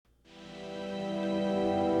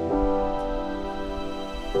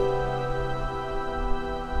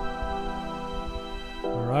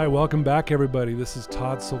right, welcome back, everybody. This is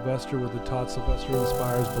Todd Sylvester with the Todd Sylvester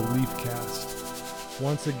Inspires Belief Cast.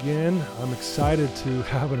 Once again, I'm excited to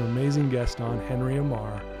have an amazing guest on, Henry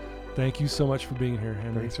Amar. Thank you so much for being here,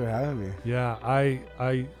 Henry. Thanks for having me. Yeah,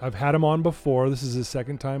 I've had him on before. This is his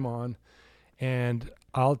second time on, and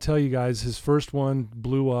I'll tell you guys, his first one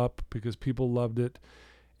blew up because people loved it,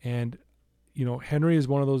 and you know, Henry is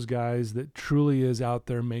one of those guys that truly is out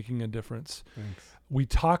there making a difference. Thanks. We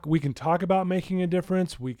can talk about making a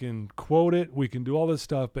difference. We can quote it. We can do all this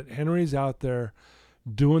stuff, but Henry's out there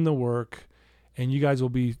doing the work, and you guys will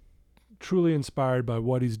be truly inspired by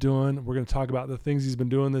what he's doing. We're going to talk about the things he's been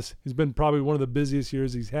doing. He's been probably one of the busiest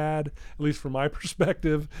years he's had, at least from my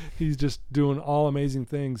perspective. He's just doing all amazing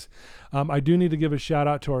things. I do need to give a shout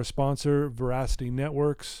out to our sponsor, Veracity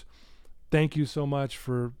Networks. Thank you so much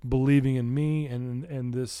for believing in me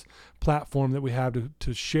and this platform that we have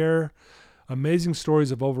to share amazing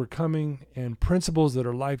stories of overcoming and principles that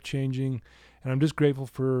are life-changing. And I'm just grateful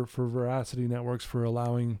for Veracity Networks for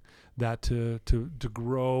allowing that to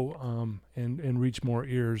grow and reach more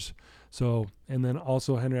ears. So, and then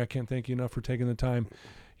also, Henry, I can't thank you enough for taking the time.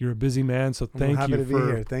 You're a busy man, so thank you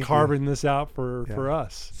for carving this out for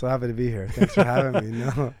us. So happy to be here. Thanks for having me.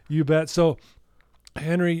 No, you bet. So,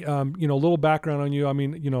 Henry, a little background on you. I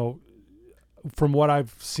mean, from what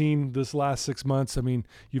I've seen this last 6 months, I mean,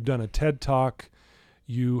 you've done a TED Talk,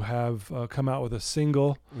 you have come out with a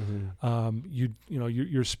single,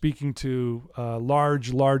 you're speaking to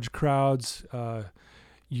large crowds.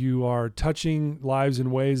 You are touching lives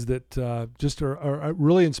in ways that just are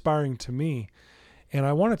really inspiring to me. And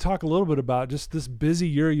I want to talk a little bit about just this busy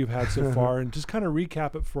year you've had so far and just kind of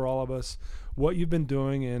recap it for all of us, what you've been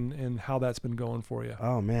doing and how that's been going for you.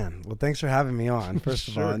 Oh, man. Well, thanks for having me on, first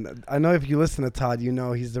of all. And I know if you listen to Todd, you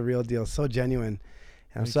know he's the real deal. So genuine.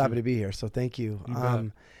 And I'm so happy to be here. So thank you.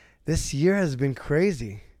 This year has been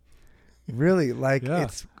crazy. Really.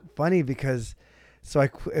 It's funny because,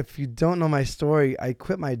 if you don't know my story, I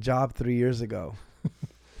quit my job 3 years ago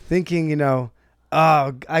thinking, oh,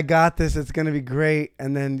 I got this. It's going to be great.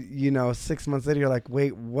 And then, 6 months later, you're like,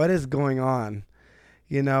 wait, what is going on?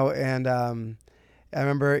 And I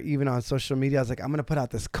remember even on social media, I was like, I'm going to put out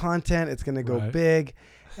this content. It's going to go big.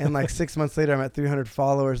 And 6 months later, I'm at 300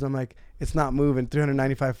 followers. And I'm like, it's not moving,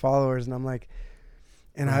 395 followers. And I'm like,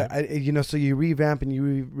 and I so you revamp and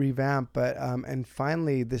you revamp. But, and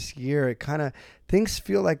finally this year, it kind of, things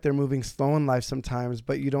feel like they're moving slow in life sometimes,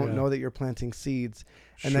 but you don't know that you're planting seeds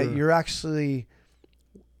and that you're actually,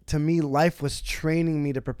 to me, life was training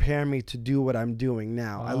me to prepare me to do what I'm doing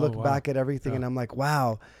now. I look back at everything and I'm like,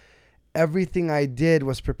 wow, everything I did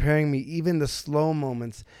was preparing me. Even the slow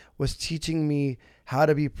moments was teaching me how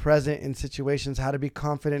to be present in situations, how to be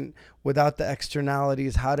confident without the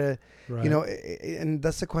externalities, how to, and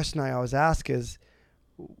that's the question I always ask is,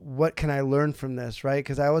 what can I learn from this, right?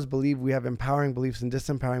 Because I always believe we have empowering beliefs and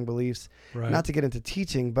disempowering beliefs, not to get into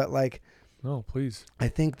teaching, but no, please. I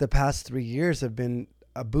think the past 3 years have been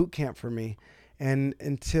a boot camp for me. And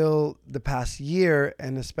until the past year,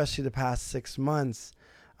 and especially the past 6 months,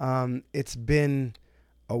 it's been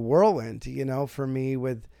a whirlwind, for me.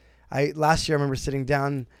 Last year, I remember sitting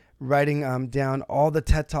down, writing down all the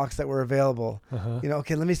TED Talks that were available.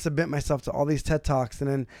 Okay, let me submit myself to all these TED Talks.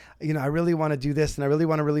 And then, I really want to do this, and I really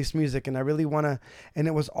want to release music, and I really want to, and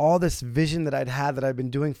it was all this vision that I'd had that I'd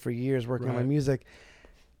been doing for years, working on my music.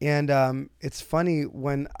 And it's funny,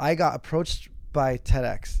 when I got approached by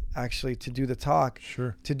TEDx actually to do the talk,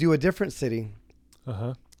 to do a different city.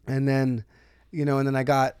 And then,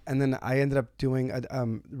 and then I ended up doing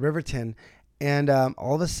Riverton. And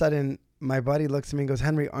all of a sudden my buddy looks at me and goes,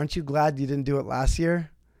 Henry, aren't you glad you didn't do it last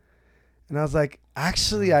year? And I was like,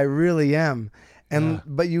 actually, I really am.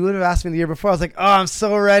 But you would have asked me the year before. I was like, oh, I'm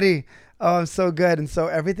so ready. Oh, I'm so good. And so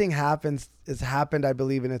everything has happened, I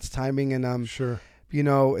believe, in its timing. And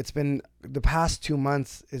it's been the past 2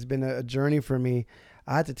 months has been a journey for me.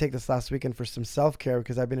 I had to take this last weekend for some self-care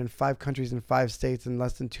because I've been in 5 countries in 5 states in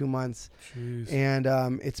less than 2 months. Jeez.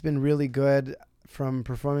 And it's been really good, from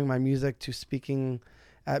performing my music to speaking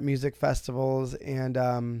at music festivals and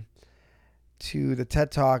to the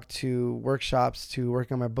TED Talk to workshops to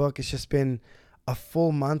working on my book. It's just been a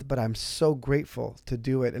full month, but I'm so grateful to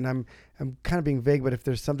do it. And I'm kind of being vague, but if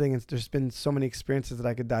there's something, there's been so many experiences that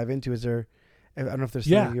I could dive into. I don't know if there's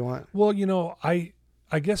something you want. Well,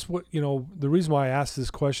 I guess the reason why I asked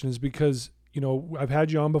this question is because, I've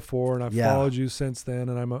had you on before and I've followed you since then,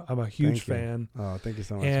 and I'm a huge fan. Oh, thank you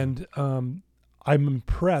so much. And I'm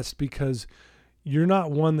impressed because you're not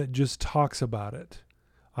one that just talks about it.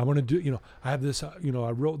 I want to do, I have this, I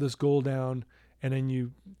wrote this goal down and then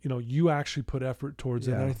you actually put effort towards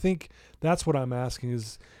it. And I think that's what I'm asking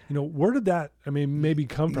is, where did that, maybe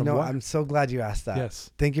come from? I'm so glad you asked that. Yes.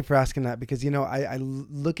 Thank you for asking that, because, I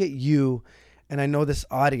look at you and I know this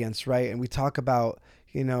audience, right? And we talk about,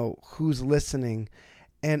 who's listening.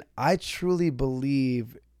 And I truly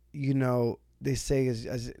believe, they say,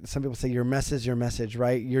 as some people say, your message,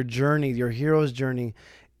 right? Your journey, your hero's journey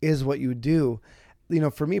is what you do.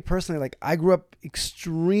 For me personally, like, I grew up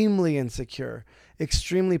extremely insecure,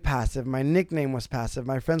 extremely passive. My nickname was Passive.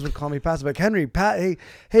 My friends would call me Passive. Like, Henry,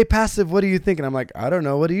 hey, Passive, what do you think? And I'm like, I don't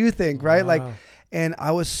know. What do you think? Right? Wow. Like, and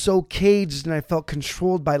I was so caged, and I felt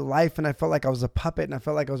controlled by life, and I felt like I was a puppet, and I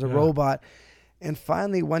felt like I was a robot. And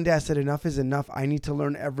finally, one day I said, enough is enough. I need to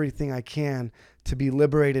learn everything I can to be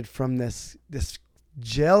liberated from this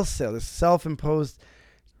jail cell, this self-imposed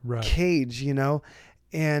cage,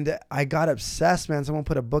 And I got obsessed, man. Someone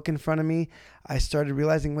put a book in front of me. I started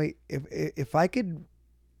realizing, wait, if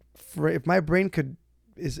my brain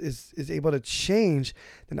is able to change,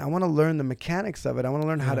 then I want to learn the mechanics of it. I want to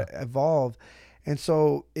learn how to evolve. And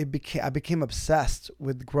so I became obsessed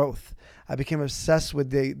with growth. I became obsessed with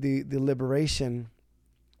the liberation.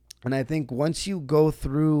 And I think once you go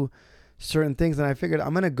through certain things, and I figured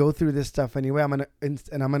I'm going to go through this stuff anyway. I'm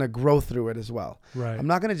going to grow through it as well. Right. I'm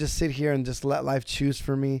not going to just sit here and just let life choose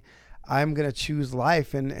for me. I'm going to choose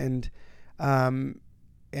life and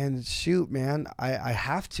shoot, man, I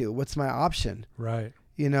have to. What's my option? Right.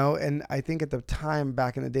 And I think at the time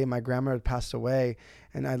back in the day, my grandma had passed away,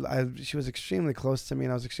 and she was extremely close to me,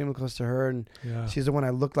 and I was extremely close to her. And she's the one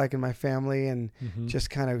I looked like in my family, and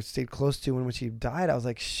just kind of stayed close to. And when she died, I was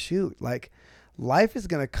like, shoot, like, life is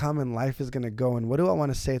going to come and life is going to go. And what do I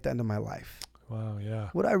want to say at the end of my life? Wow. Yeah.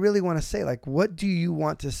 What do I really want to say? Like, what do you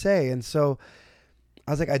want to say? And so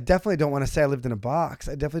I was like, I definitely don't want to say I lived in a box.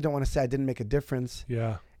 I definitely don't want to say I didn't make a difference.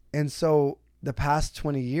 Yeah. And so the past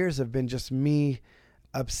 20 years have been just me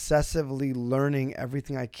obsessively learning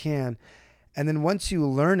everything I can. And then once you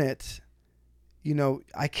learn it,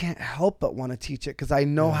 I can't help but want to teach it, because I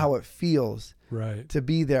know how it feels to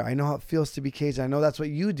be there. I know how it feels to be caged. I know that's what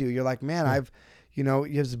you do. You're like, man, you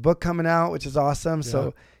have this book coming out, which is awesome. Yeah.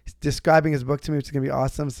 So he's describing his book to me, which is going to be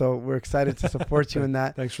awesome. So we're excited to support you in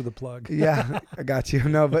that. Thanks for the plug. Yeah, I got you.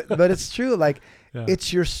 No, but it's true. Like,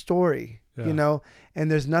 it's your story, and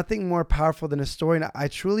there's nothing more powerful than a story. And I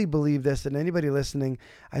truly believe this, and anybody listening,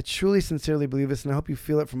 I truly, sincerely believe this, and I hope you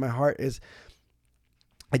feel it from my heart, is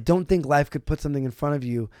I don't think life could put something in front of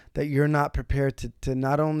you that you're not prepared to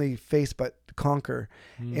not only face, but conquer.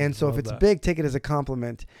 And so if it's big, take it as a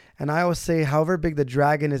compliment. And I always say, however big the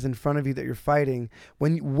dragon is in front of you that you're fighting,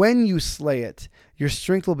 when you slay it, your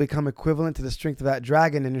strength will become equivalent to the strength of that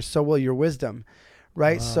dragon, and so will your wisdom.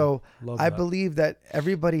 Right? Wow. So I believe that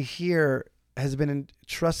everybody here has been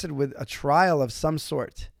entrusted with a trial of some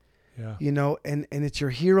sort, and it's your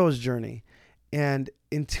hero's journey. And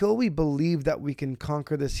until we believe that we can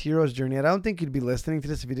conquer this hero's journey, I don't think you'd be listening to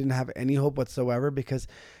this if you didn't have any hope whatsoever, because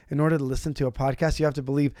in order to listen to a podcast, you have to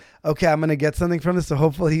believe, okay, I'm going to get something from this. So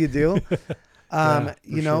hopefully you do.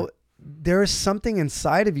 There is something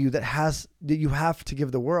inside of you that you have to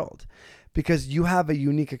give the world, because you have a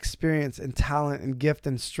unique experience and talent and gift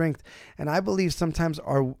and strength. And I believe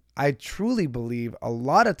I truly believe a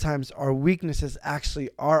lot of times our weaknesses actually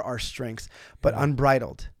are our strengths, but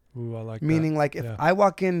unbridled. Ooh, I like Meaning, that. like, if I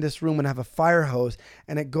walk in this room and have a fire hose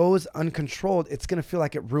and it goes uncontrolled, it's going to feel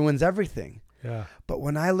like it ruins everything. Yeah. But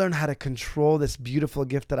when I learn how to control this beautiful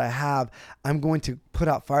gift that I have, I'm going to put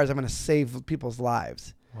out fires. I'm going to save people's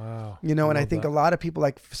lives. Wow. And I think a lot of people,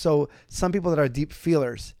 some people that are deep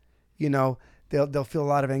feelers, they'll feel a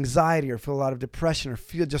lot of anxiety or feel a lot of depression or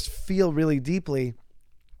feel really deeply.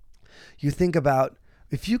 You think about,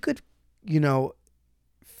 if you could,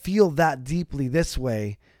 feel that deeply this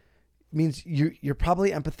way, means you're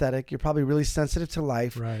probably empathetic. You're probably really sensitive to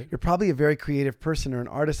life. Right. You're probably a very creative person or an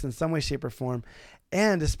artist in some way, shape, or form.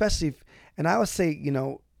 And especially, and I always say,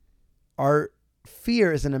 our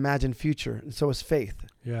fear is an imagined future, and so is faith.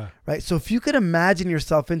 Yeah. Right. So if you could imagine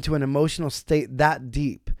yourself into an emotional state that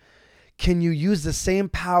deep, can you use the same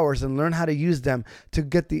powers and learn how to use them to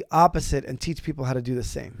get the opposite and teach people how to do the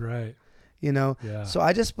same? Right. Yeah. So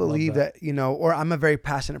I just believe that, or I'm a very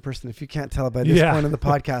passionate person, if you can't tell by this point of the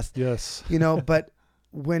podcast. Yes. But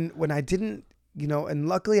when I didn't, and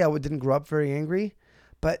luckily I didn't grow up very angry,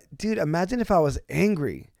 but dude, imagine if I was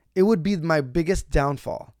angry, it would be my biggest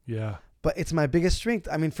downfall. Yeah. But it's my biggest strength.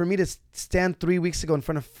 I mean, for me to stand 3 weeks ago in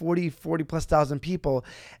front of 40 plus thousand people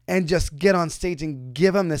and just get on stage and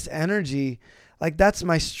give them this energy, like, that's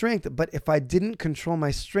my strength. But if I didn't control my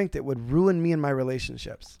strength, it would ruin me and my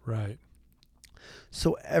relationships. Right.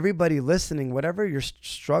 So everybody listening, whatever your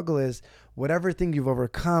struggle is, whatever thing you've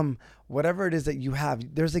overcome, whatever it is that you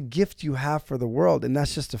have, there's a gift you have for the world. And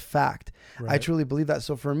that's just a fact. Right. I truly believe that.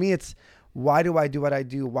 So for me, it's, why do I do what I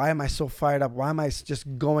do? Why am I so fired up? Why am I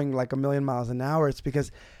just going like a million miles an hour? It's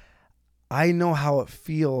because I know how it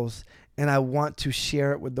feels and I want to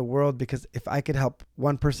share it with the world, because if I could help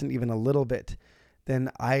one person even a little bit,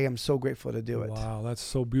 then I am so grateful to do it. Wow, that's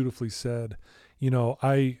so beautifully said. You know,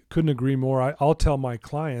 I couldn't agree more. I'll tell my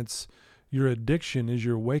clients, your addiction is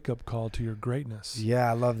your wake-up call to your greatness. Yeah,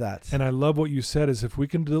 I love that. And I love what you said is if we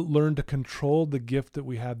can learn to control the gift that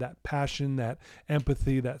we have, that passion, that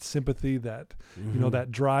empathy, that sympathy, that, you know,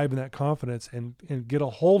 that drive and that confidence, and get a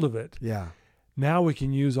hold of it. Yeah. Now we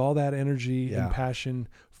can use all that energy and passion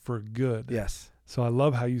for good. Yes. So I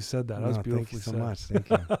love how you said that. That was beautifully said. Thank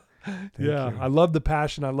you so much. Thank you. Yeah, I love the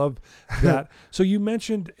passion. I love that. So you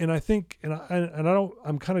mentioned, and I think,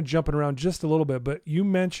 I'm kind of jumping around just a little bit, but you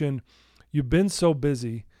mentioned you've been so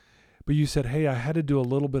busy, but you said, hey, I had to do a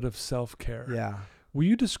little bit of self-care. Yeah. Will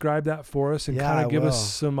you describe that for us and kind of give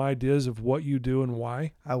us some ideas of what you do and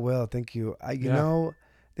why? I will. Thank you. You know,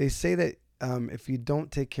 they say that if you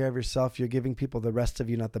don't take care of yourself, you're giving people the rest of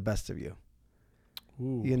you, not the best of you.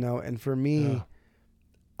 Ooh. You know, and for me,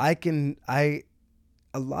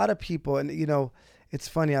 a lot of people, and you know, it's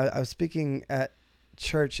funny. I was speaking at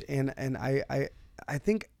church, and I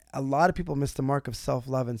think a lot of people miss the mark of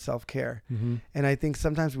self-love and self-care. Mm-hmm. And I think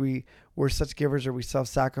sometimes we're such givers, or we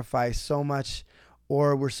self-sacrifice so much,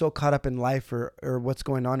 or we're so caught up in life or what's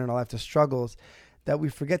going on in our life, the struggles, that we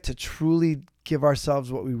forget to truly give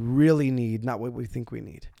ourselves what we really need, not what we think we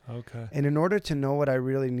need. Okay. And in order to know what I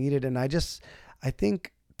really needed, and I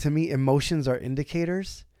think to me, emotions are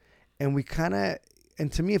indicators, and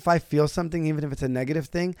and to me, if I feel something, even if it's a negative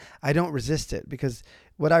thing, I don't resist it, because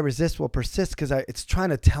what I resist will persist, because it's trying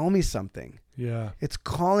to tell me something. Yeah. It's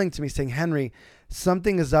calling to me saying, Henry,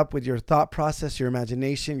 something is up with your thought process, your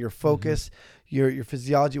imagination, your focus, your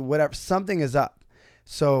physiology, whatever. Something is up.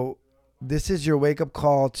 So this is your wake-up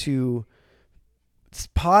call to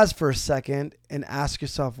pause for a second and ask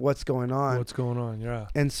yourself what's going on. What's going on, yeah.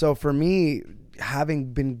 And so for me,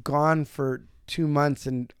 having been gone for 2 months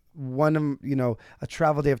and a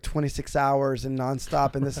travel day of 26 hours and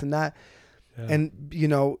nonstop and this and that. Yeah. And, you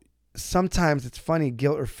know, sometimes it's funny,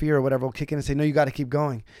 guilt or fear or whatever will kick in and say, no, you got to keep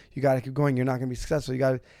going. You got to keep going. You're not going to be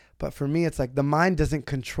successful. But for me, it's like the mind doesn't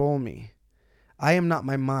control me. I am not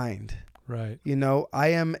my mind. Right. You know, I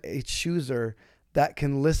am a chooser that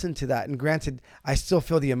can listen to that. And granted, I still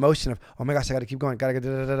feel the emotion of, oh my gosh, I got to keep going. Got to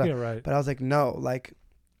go. Yeah, right. But I was like, no, like,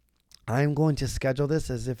 I'm going to schedule this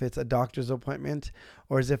as if it's a doctor's appointment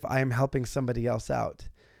or as if I'm helping somebody else out.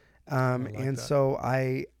 So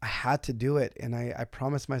I had to do it, and I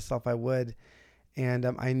promised myself I would. And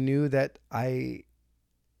I knew that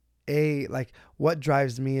what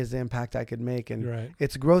drives me is the impact I could make. And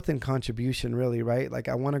it's growth and contribution, really, right? Like,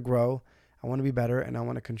 I want to grow, I want to be better, and I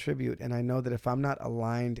want to contribute. And I know that if I'm not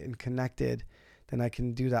aligned and connected, then I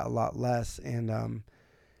can do that a lot less. And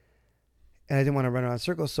I didn't want to run around in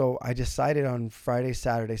circles. So I decided on Friday,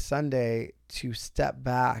 Saturday, Sunday to step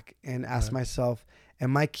back and ask myself,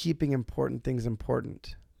 am I keeping important things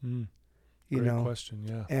important? Great question,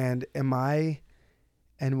 yeah.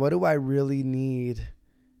 And what do I really need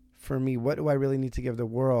for me? What do I really need to give the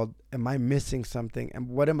world? Am I missing something? And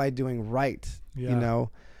what am I doing right? Yeah. You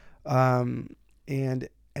know?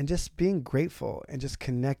 And just being grateful and just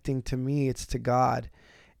connecting. To me, it's to God,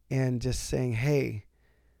 and just saying, hey,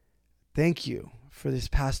 thank you for this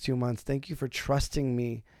past 2 months. Thank you for trusting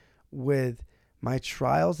me with my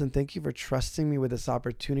trials, and thank you for trusting me with this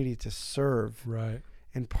opportunity to serve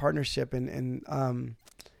in partnership. And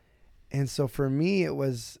so for me, it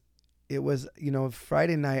was, you know,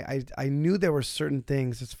 Friday night, I knew there were certain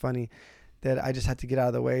things, it's funny, that I just had to get out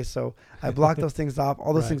of the way. So I blocked those things off,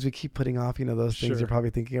 all those things we keep putting off, you know, those things you're probably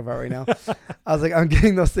thinking about right now. I was like, I'm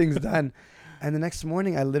getting those things done. And the next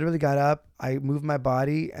morning I literally got up, I moved my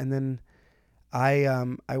body, and then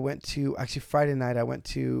I went to, actually Friday night,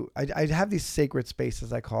 I have these sacred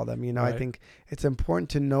spaces, I call them, you know. I think it's important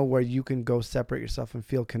to know where you can go separate yourself and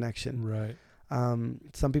feel connection. Right.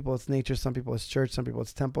 Some people it's nature, some people it's church, some people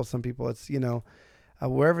it's temple, some people it's, you know,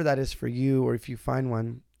 wherever that is for you, or if you find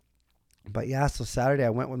one. But yeah, so Saturday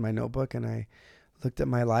I went with my notebook and I looked at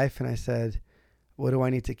my life and I said, what do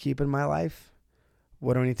I need to keep in my life?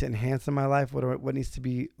 What do I need to enhance in my life? What needs to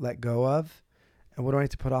be let go of? And what do I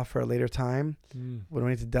need to put off for a later time? What do I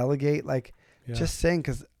need to delegate? Like, just saying,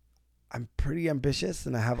 because I'm pretty ambitious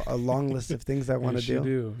and I have a long list of things I want to do. You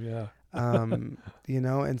do, yeah. You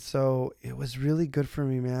know, and so it was really good for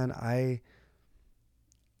me, man.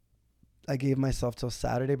 I gave myself till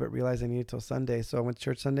Saturday, but realized I needed till Sunday. So I went to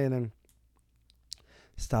church Sunday and then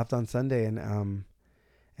stopped on Sunday. And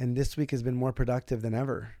this week has been more productive than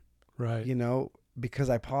ever. Right. You know, because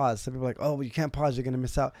I paused. Some people are like, oh, well, you can't pause. You're going to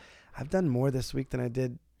miss out. I've done more this week than I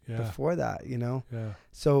did before that, you know? Yeah.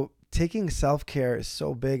 So taking self-care is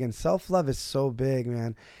so big, and self-love is so big,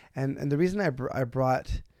 man. And the reason I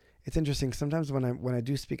brought, it's interesting. Sometimes when I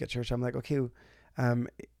do speak at church, I'm like, okay,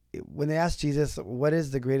 when they ask Jesus, what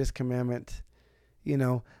is the greatest commandment? You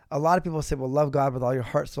know, a lot of people say, well, love God with all your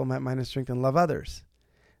heart, soul, mind, and strength, and love others.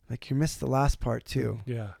 Like, you missed the last part too.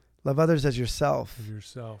 Yeah. Love others as yourself. As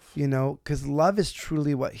yourself. You know, because love is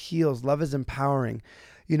truly what heals. Love is empowering.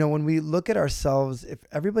 You know, when we look at ourselves, if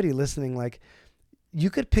everybody listening, like, you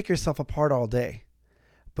could pick yourself apart all day,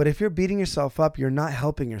 but if you're beating yourself up, you're not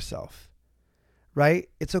helping yourself, right?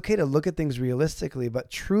 It's okay to look at things realistically, but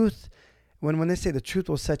truth, when they say the truth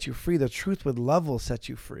will set you free, the truth with love will set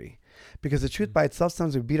you free. Because the truth by itself,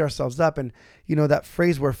 sometimes we beat ourselves up. And, you know, that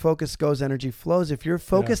phrase, where focus goes, energy flows. If you're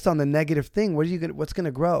focused on the negative thing, what's going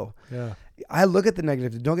to grow? Yeah. I look at the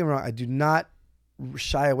negative. Don't get me wrong. I do not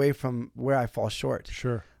shy away from where I fall short.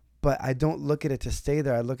 Sure. But I don't look at it to stay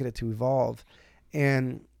there. I look at it to evolve.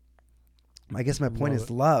 And I guess my point is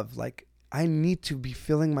love. Like, I need to be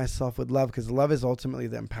filling myself with love, because love is ultimately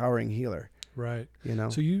the empowering healer. Right. You know?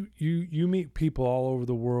 So you meet people all over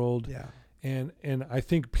the world. Yeah. And I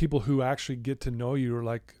think people who actually get to know you are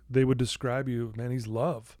like, they would describe you, man, he's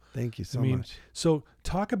love. Thank you so much. So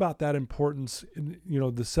talk about that importance. You know,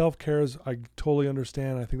 the self-care is, I totally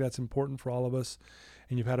understand. I think that's important for all of us.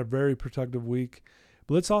 And you've had a very productive week.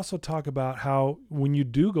 But let's also talk about how, when you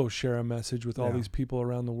do go share a message with all these people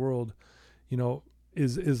around the world, you know,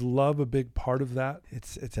 is love a big part of that?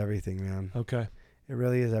 It's everything, man. Okay. It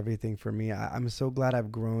really is everything for me. I'm so glad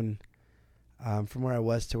I've grown from where I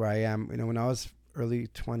was to where I am. You know, when I was early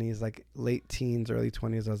 20s, like late teens, early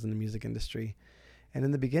 20s, I was in the music industry. And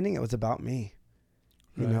in the beginning, it was about me.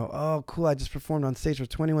 You know, oh, cool, I just performed on stage for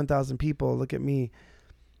 21,000 people. Look at me.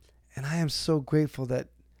 And I am so grateful that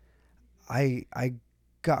I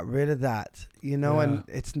got rid of that, you know, and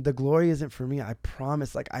the glory isn't for me. I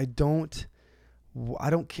promise. Like, I don't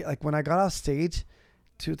care. Like, when I got off stage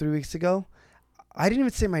 2-3 weeks ago, I didn't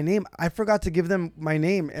even say my name. I forgot to give them my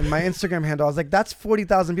name and my Instagram handle. I was like, that's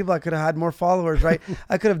 40,000 people. I could have had more followers, right?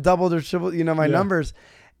 I could have doubled or tripled, you know, my numbers.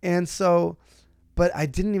 And so, but I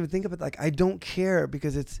didn't even think of it. Like, I don't care,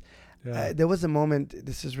 because it's, there was a moment,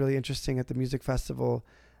 this is really interesting, at the music festival.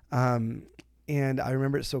 And I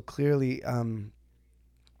remember it so clearly.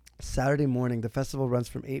 Saturday morning, the festival runs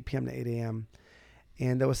from 8 p.m. to 8 a.m.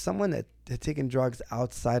 And there was someone that had taken drugs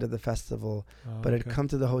outside of the festival, but had come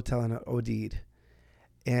to the hotel and had OD'd.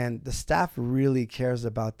 And the staff really cares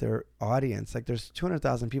about their audience. Like, there's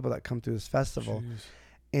 200,000 people that come through this festival. Jeez.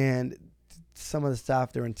 And some of the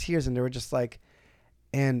staff, they were in tears, and they were just like,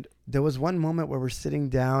 and there was one moment where we're sitting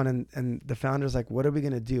down, and the founder's like, what are we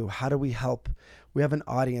going to do? How do we help? We have an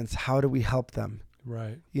audience. How do we help them?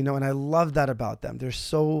 Right. You know, and I love that about them. They're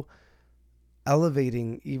so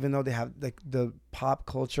elevating, even though they have like the pop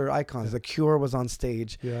culture icons. Yeah. The Cure was on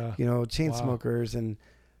stage. Yeah. You know, Chainsmokers, and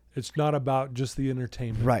it's not about just the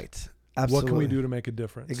entertainment. Right. Absolutely. What can we do to make a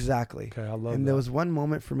difference? Exactly. Okay, I love that. And there was one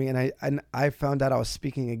moment for me, and I found out I was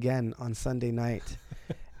speaking again on Sunday night,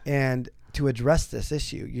 and to address this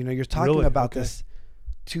issue. You know, you're talking about this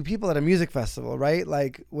to people at a music festival, right?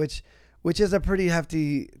 Like, which is a pretty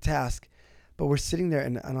hefty task. But we're sitting there,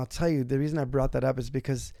 and I'll tell you, the reason I brought that up is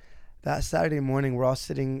because that Saturday morning, we're all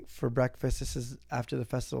sitting for breakfast. This is after the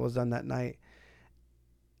festival was done that night.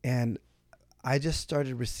 And I just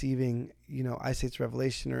started receiving, you know, I say it's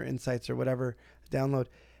revelation or insights or whatever, download.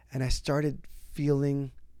 And I started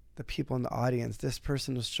feeling the people in the audience. This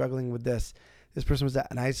person was struggling with this. This person was that.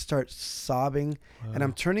 And I start sobbing. Wow. And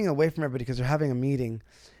I'm turning away from everybody because they're having a meeting.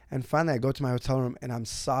 And finally, I go to my hotel room, and I'm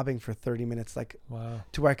sobbing for 30 minutes, like,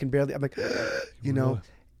 to where I can barely, I'm like, you know,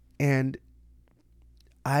 and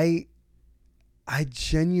I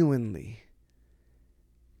genuinely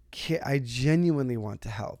want to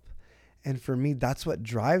help. And for me, that's what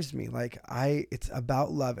drives me. Like, it's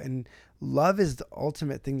about love, and love is the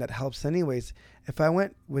ultimate thing that helps anyways. If I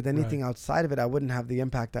went with anything outside of it, I wouldn't have the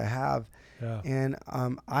impact I have. Yeah. And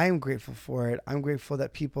I am grateful for it. I'm grateful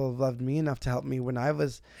that people have loved me enough to help me when I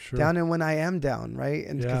was down and when I am down, right?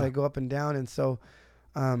 And because I go up and down. And so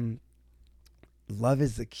love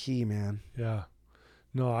is the key, man. Yeah.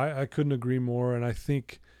 No, I couldn't agree more. And I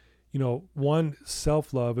think, you know, one,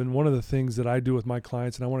 self-love, and one of the things that I do with my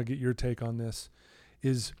clients, and I want to get your take on this,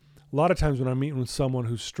 is a lot of times when I'm meeting with someone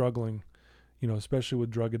who's struggling, you know, especially with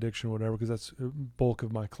drug addiction or whatever, because that's the bulk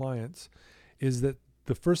of my clients, is that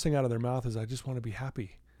the first thing out of their mouth is, I just want to be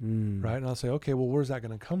happy. Right. And I'll say, okay, well, where's that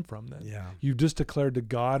going to come from then? Yeah. You've just declared to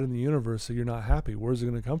God and the universe that you're not happy. Where's it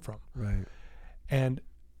going to come from? Right. And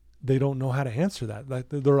they don't know how to answer that.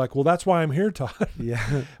 They're like, well, that's why I'm here, Todd.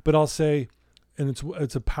 Yeah. But I'll say, and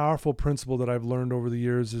it's a powerful principle that I've learned over the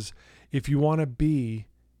years, is if you want to be,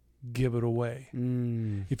 give it away.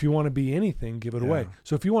 If you want to be anything, give it away.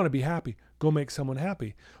 So if you want to be happy, go make someone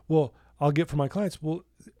happy. Well, I'll get from my clients, well,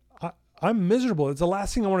 I'm miserable. It's the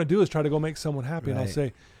last thing I want to do is try to go make someone happy. And I'll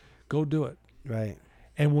say, go do it. Right.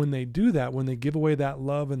 And when they do that, when they give away that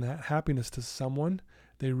love and that happiness to someone,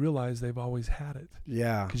 they realize they've always had it.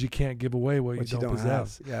 Yeah. Because you can't give away what you don't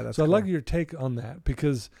possess. Have. Yeah, that's so cool. I'd like your take on that,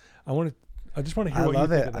 because I just want to hear what you think. I love of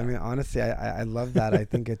that. it. I mean, honestly, I love that. I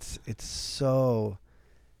think it's so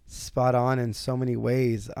spot on in so many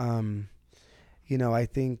ways. I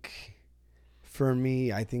think for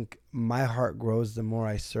me, I think my heart grows the more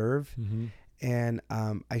I serve. And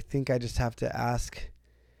I think I just have to ask,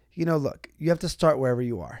 look, you have to start wherever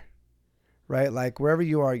you are, right? Like wherever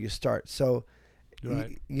you are, you start. So,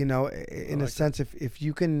 right. in a sense, if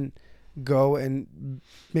you can go and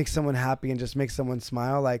make someone happy and just make someone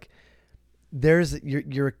smile, like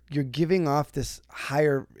you're giving off this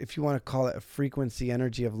higher, if you want to call it a frequency,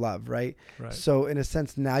 energy of love, right? Right. So in a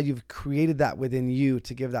sense, now you've created that within you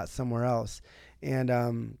to give that somewhere else. And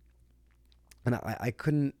I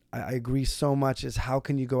agree so much, is how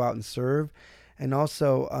can you go out and serve? And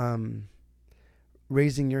also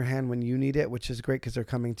raising your hand when you need it, which is great because they're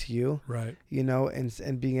coming to you, right?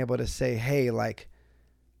 And being able to say, hey, like,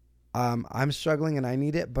 I'm struggling and I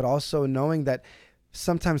need it, but also knowing that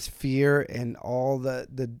sometimes fear and all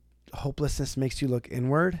the hopelessness makes you look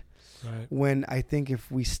inward. Right. When I think if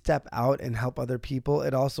we step out and help other people,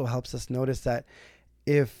 it also helps us notice that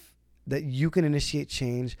that you can initiate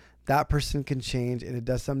change, that person can change, and it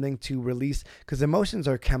does something to release, because emotions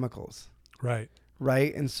are chemicals. Right.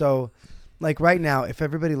 Right. And so like right now, if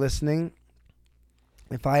everybody listening,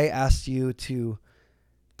 if I asked you to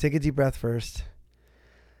take a deep breath first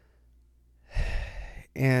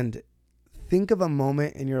and think of a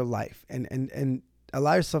moment in your life and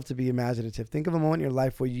allow yourself to be imaginative. Think of a moment in your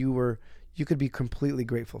life where you could be completely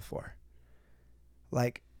grateful for.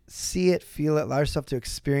 Like, see it, feel it, allow yourself to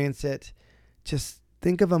experience it. Just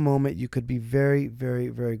think of a moment you could be very, very,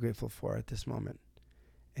 very grateful for at this moment.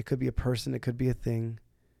 It could be a person, it could be a thing.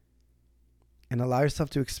 And allow yourself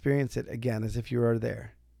to experience it again as if you were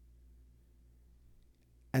there.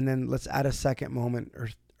 And then let's add a second moment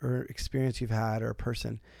or experience you've had, or a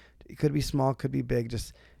person. It could be small, could be big.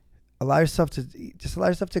 Just allow yourself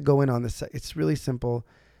to go in on this. It's really simple,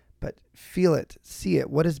 but feel it, see it.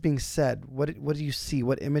 What is being said? What do you see?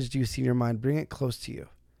 What image do you see in your mind? Bring it close to you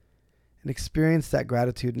and experience that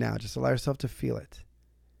gratitude now. Just allow yourself to feel it.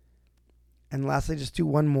 And lastly, just do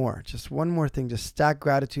one more thing. Just stack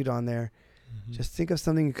gratitude on there. Mm-hmm. Just think of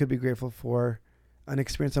something you could be grateful for, an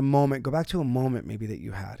experience, a moment. Go back to a moment maybe that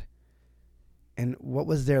you had. And what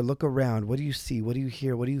was there? Look around. What do you see? What do you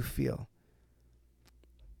hear? What do you feel?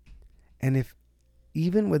 And if,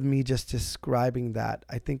 even with me just describing that,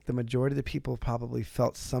 I think the majority of the people probably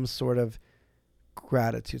felt some sort of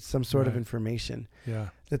gratitude, some sort of information. Yeah.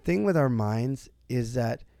 The thing with our minds is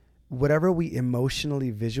that whatever we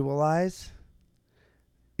emotionally visualize,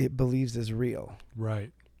 it believes is real.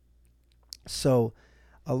 Right. So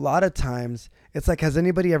a lot of times it's like, has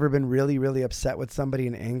anybody ever been really, really upset with somebody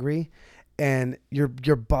and angry? And your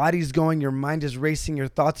body's going, your mind is racing, your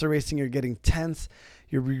thoughts are racing, you're getting tense,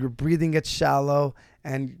 your breathing gets shallow,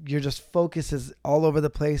 and your just focus is all over the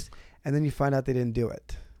place. And then you find out they didn't do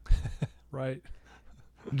it. Right.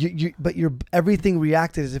 But everything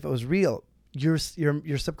reacted as if it was real. Your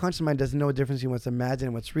subconscious mind doesn't know the difference between what's imagined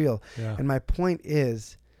and what's real. Yeah. And my point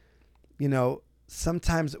is,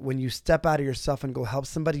 sometimes when you step out of yourself and go help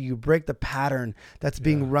somebody, you break the pattern that's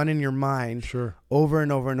being run in your mind over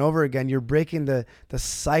and over and over again. You're breaking the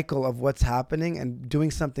cycle of what's happening and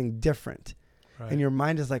doing something different. Right. And your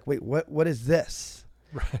mind is like, wait, what is this?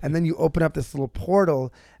 Right. And then you open up this little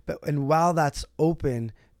portal. And while that's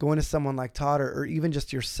open, going to someone like Todd or even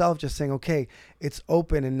just yourself, just saying, okay, it's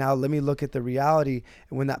open. And now let me look at the reality.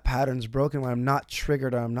 And when that pattern's broken, when I'm not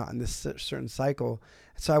triggered or I'm not in this certain cycle.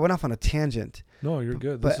 So I went off on a tangent. No, you're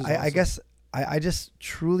good. But I guess I just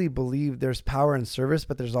truly believe there's power in service,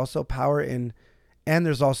 but there's also power in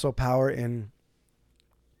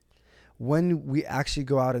when we actually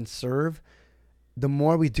go out and serve. The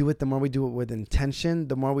more we do it with intention,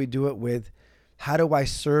 the more we do it with, how do I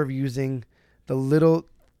serve using the little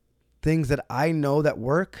things that I know that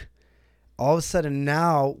work, all of a sudden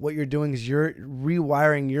now what you're doing is you're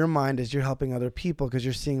rewiring your mind as you're helping other people because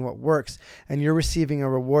you're seeing what works and you're receiving a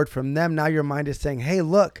reward from them. Now your mind is saying, hey,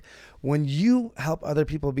 look, when you help other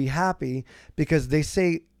people be happy, because they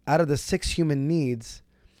say out of the 6 human needs,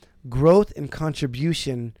 growth and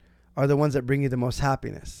contribution are the ones that bring you the most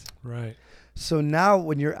happiness. Right. So now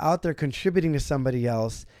when you're out there contributing to somebody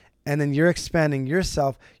else and then you're expanding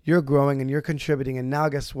yourself, you're growing and you're contributing. And now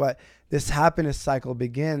guess what? This happiness cycle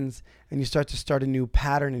begins and you start a new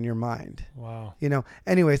pattern in your mind. Wow. You know,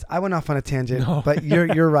 anyways, I went off on a tangent, but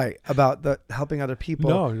you're right about the helping other people.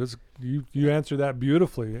 No, you answered that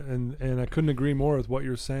beautifully. And I couldn't agree more with what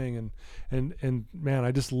you're saying. And man,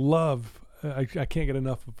 I just love, I can't get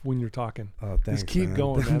enough of when you're talking. Oh, thanks. Just keep man.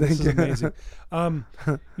 going, man. This is amazing.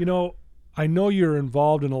 You know, I know you're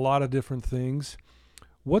involved in a lot of different things.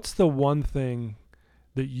 What's the one thing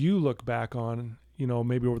that you look back on, you know,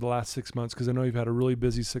 maybe over the last 6 months, because I know you've had a really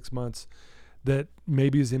busy 6 months, that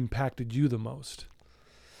maybe has impacted you the most?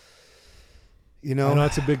 You know, I know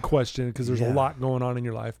that's a big question because there's a lot going on in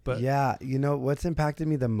your life, but yeah, you know, what's impacted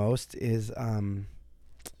me the most is,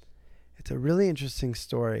 it's a really interesting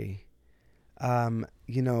story.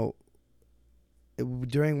 You know,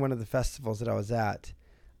 during one of the festivals that I was at,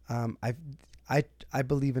 I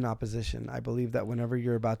believe in opposition. I believe that whenever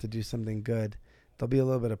you're about to do something good, there'll be a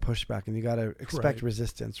little bit of pushback, and you got to expect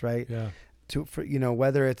resistance, right? Yeah. For you know,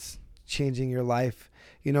 whether it's changing your life,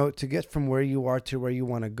 you know, to get from where you are to where you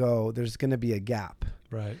want to go, there's going to be a gap.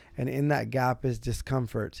 Right. And in that gap is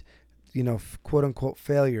discomfort, you know, quote unquote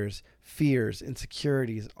failures, fears,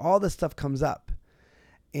 insecurities, all this stuff comes up.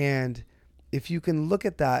 And if you can look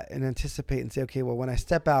at that and anticipate and say, okay, well, when I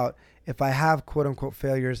step out, if I have quote unquote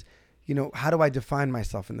failures, you know, how do I define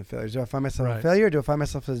myself in the failures? Do I find myself a failure? Or do I find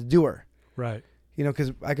myself as a doer? Right. You know,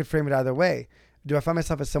 because I could frame it either way. Do I find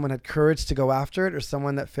myself as someone had courage to go after it, or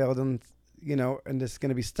someone that failed and, you know, and just going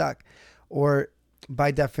to be stuck? Or by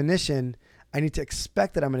definition, I need to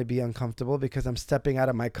expect that I'm going to be uncomfortable because I'm stepping out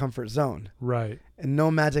of my comfort zone. Right. And no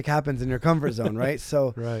magic happens in your comfort zone, right?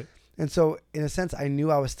 So, right. And so in a sense, I knew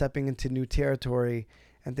I was stepping into new territory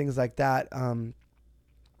and things like that.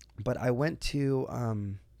 But I went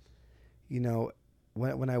to, you know,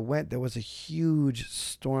 when I went, there was a huge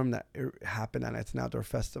storm that happened, and it's an outdoor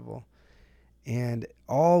festival. And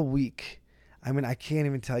all week, I mean, I can't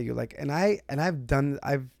even tell you, like,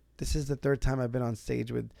 this is the 3rd time I've been on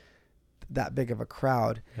stage with that big of a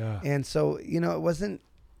crowd. Yeah. And so, you know, it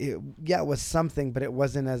was something, but it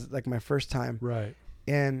wasn't as like my first time. Right.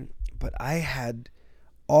 But I had,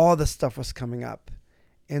 all the stuff was coming up.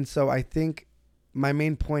 And so I think my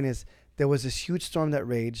main point is there was this huge storm that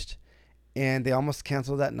raged, and they almost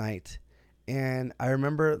canceled that night. And I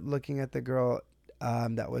remember looking at the girl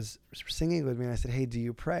that was singing with me, and I said, hey, do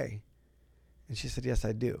you pray? And she said, yes,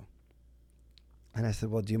 I do. And I said,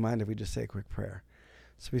 well, do you mind if we just say a quick prayer?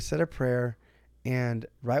 So we said a prayer, and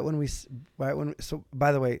so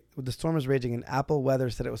by the way, the storm was raging, and Apple Weather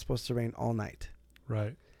said it was supposed to rain all night.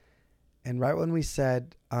 Right. And right when we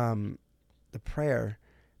said the prayer,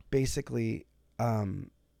 basically,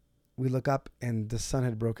 we look up and the sun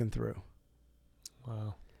had broken through.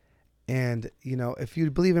 Wow. And, you know, if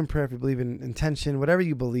you believe in prayer, if you believe in intention, whatever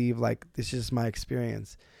you believe, like, this is just my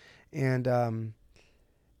experience. And I'll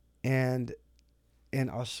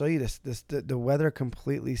show you this. The weather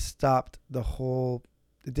completely stopped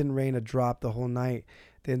it didn't rain a drop the whole night.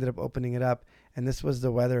 They ended up opening it up, and this was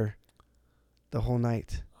the weather the whole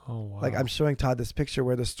night. Oh, wow. Like, I'm showing Todd this picture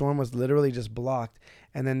where the storm was literally just blocked,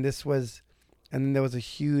 and then there was a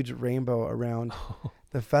huge rainbow around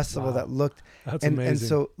the festival that looked. That's amazing. And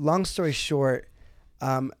so, long story short,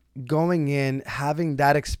 going in, having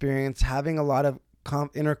that experience, having a lot of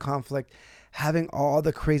inner conflict, having all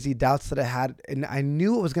the crazy doubts that I had, and I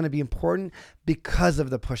knew it was going to be important because of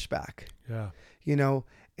the pushback. Yeah. You know,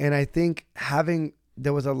 and I think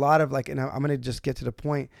there was a lot of, like, and I'm going to just get to the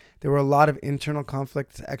point. There were a lot of internal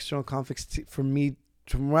conflicts, external conflicts for me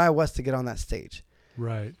from where I was to get on that stage.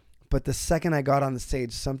 Right. But the second I got on the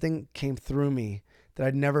stage, something came through me that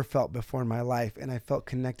I'd never felt before in my life. And I felt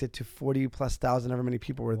connected to 40,000+, however many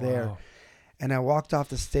people were there. And I walked off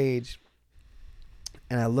the stage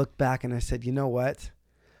and I looked back and I said, you know what?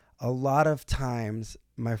 A lot of times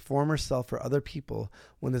my former self or other people,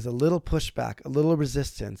 when there's a little pushback, a little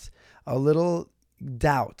resistance, a little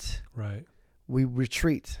doubt, right, we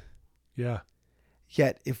retreat. Yeah.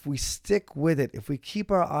 Yet if we stick with it, if we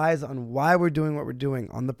keep our eyes on why we're doing what we're doing,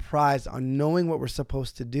 on the prize, on knowing what we're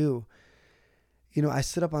supposed to do, you know, I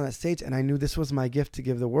stood up on that stage and I knew this was my gift to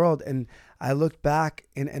give the world. And I looked back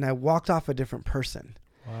and I walked off a different person.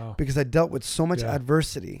 Wow. Because I dealt with so much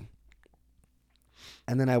adversity.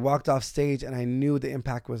 And then I walked off stage and I knew the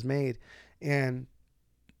impact was made. And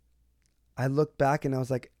I looked back and I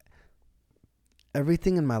was like,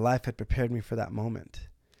 everything in my life had prepared me for that moment.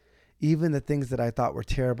 Even the things that I thought were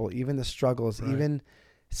terrible, even the struggles, even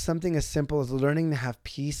something as simple as learning to have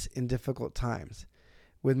peace in difficult times,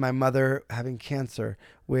 with my mother having cancer,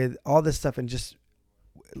 with all this stuff, and just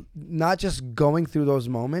not just going through those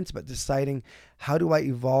moments, but deciding, how do I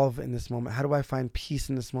evolve in this moment? How do I find peace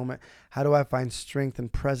in this moment? How do I find strength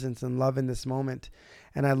and presence and love in this moment?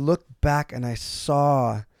 And I looked back and I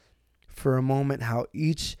saw for a moment how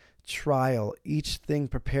each trial, each thing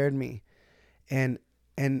prepared me. And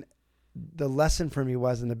the lesson for me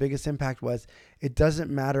was, and the biggest impact was, it doesn't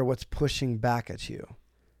matter what's pushing back at you.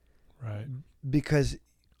 Right. Because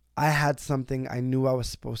I had something I knew I was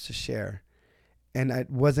supposed to share, and I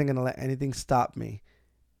wasn't going to let anything stop me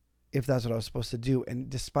if that's what I was supposed to do. And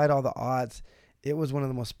despite all the odds, it was one of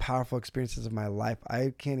the most powerful experiences of my life.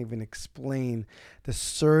 I can't even explain the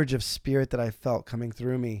surge of spirit that I felt coming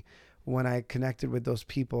through me when I connected with those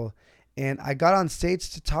people. And I got on stage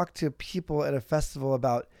to talk to people at a festival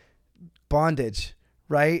about bondage,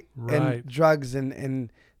 right? And drugs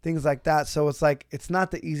and things like that. So it's like, it's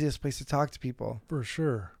not the easiest place to talk to people. For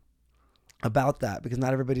sure. About that, because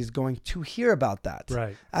not everybody's going to hear about that.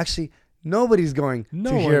 Right. Actually, nobody's going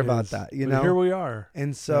to hear about that, you know? Here we are.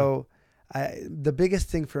 And so the biggest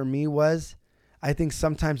thing for me was, I think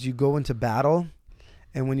sometimes you go into battle,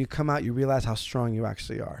 and when you come out, you realize how strong you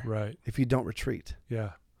actually are. Right. If you don't retreat.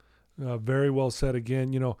 Yeah. Very well said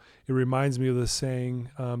again. You know, it reminds me of the saying,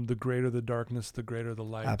 the greater the darkness, the greater the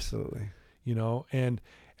light. Absolutely. You know, and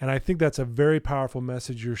I think that's a very powerful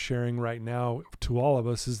message you're sharing right now to all of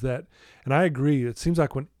us, is that, and I agree, it seems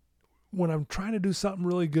like when I'm trying to do something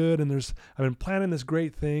really good and I've been planning this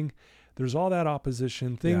great thing, there's all that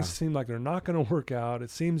opposition. Things seem like they're not going to work out. It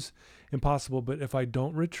seems impossible, but if I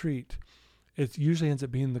don't retreat, it usually ends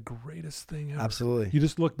up being the greatest thing ever. Absolutely. You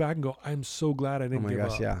just look back and go, I'm so glad I didn't give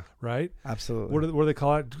up. Yeah. Right? Absolutely. What do they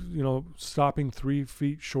call it? You know, stopping 3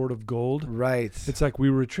 feet short of gold. Right. It's like we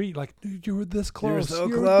retreat. Like, dude, you were this close. You were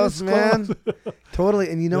so close, man. Totally.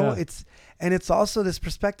 And you know, it's also this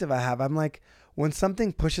perspective I have. I'm like, when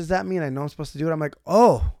something pushes at me and I know I'm supposed to do it, I'm like,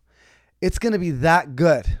 oh, it's going to be that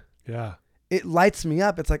good. Yeah. It lights me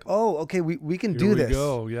up. It's like, oh, okay, we can do this. Here we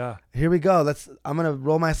go, yeah. Here we go. I'm going to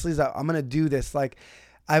roll my sleeves out. I'm going to do this. Like,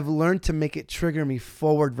 I've learned to make it trigger me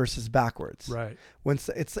forward versus backwards. Right. When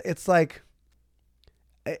it's like,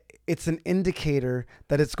 it's an indicator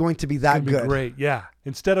that it's going to be that good. Great, yeah.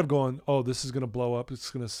 Instead of going, oh, this is going to blow up,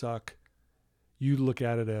 it's going to suck, you look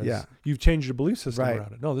at it as, you've changed your belief system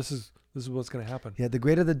around it. No, this is what's going to happen. Yeah, the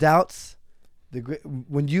greater the doubts,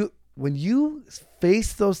 when you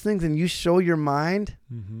face those things and you show your mind,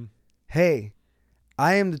 hey,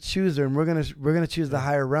 I am the chooser, and we're gonna choose the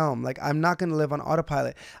higher realm. Like, I'm not gonna live on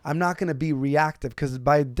autopilot. I'm not gonna be reactive, because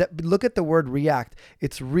look at the word react.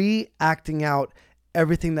 It's reacting out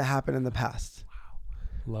everything that happened in the past.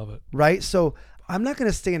 Wow, love it. Right. So I'm not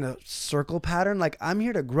gonna stay in a circle pattern. Like, I'm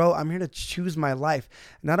here to grow. I'm here to choose my life,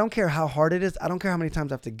 and I don't care how hard it is. I don't care how many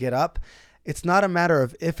times I have to get up. It's not a matter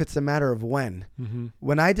of if, it's a matter of when.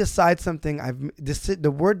 When I decide something,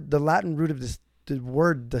 the Latin root of the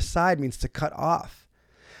word decide means to cut off.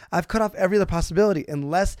 I've cut off every other possibility.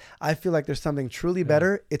 Unless I feel like there's something truly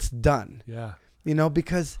better, it's done. Yeah. You know,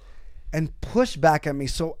 and push back at me.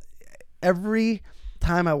 So every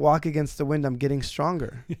time I walk against the wind, I'm getting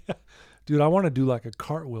stronger. Yeah. Dude, I want to do like a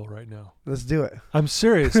cartwheel right now. Let's do it. I'm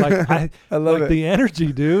serious. Like, I love like it. The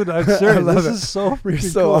energy, dude. I'm serious. This is so freaking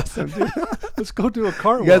You're so cool. Awesome, dude. Let's go do a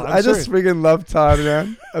cartwheel. You guys, I just freaking love Todd,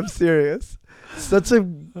 man. I'm serious. Such a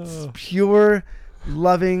pure,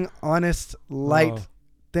 loving, honest light.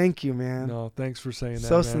 Thank you, man. No, thanks for saying that.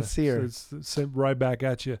 So man. sincere. It's right back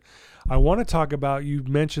at you. I want to talk about, you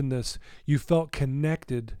mentioned this, you felt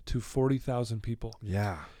connected to 40,000 people.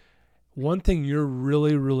 Yeah. One thing you're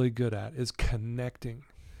really, really good at is connecting.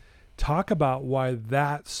 Talk about why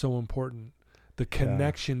that's so important. The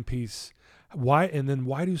connection piece. Why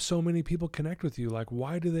do so many people connect with you? Like,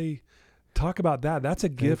 why do they talk about that? That's a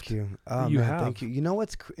gift. Thank you. Oh, you man, have. Thank you. You know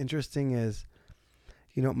what's interesting is,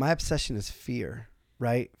 my obsession is fear,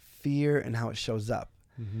 right? Fear and how it shows up.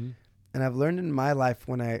 And I've learned in my life,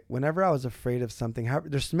 whenever I was afraid of something,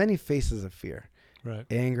 there's many faces of fear. Right.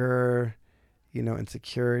 Anger,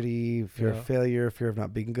 insecurity, fear of failure, fear of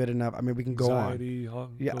not being good enough. I mean, we can go Anxiety,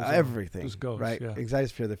 on. Everything. Just goes, right? Yeah. Anxiety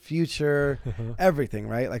is fear of the future, everything,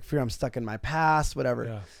 right? Like fear I'm stuck in my past, whatever.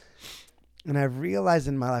 Yeah. And I've realized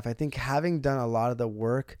in my life, I think having done a lot of the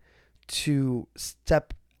work to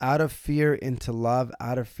step out of fear into love,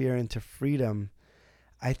 out of fear into freedom,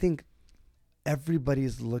 I think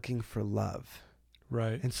everybody's looking for love.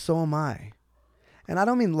 Right. And so am I. And I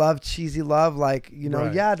don't mean love, cheesy love, like,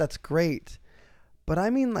 Right. yeah, that's great. But I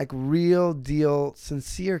mean like real deal,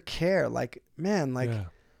 sincere care. Like, man, like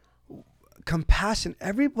compassion.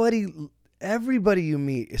 Everybody you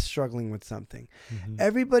meet is struggling with something. Mm-hmm.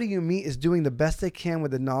 Everybody you meet is doing the best they can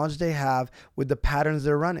with the knowledge they have, with the patterns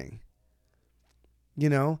they're running.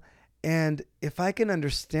 And if I can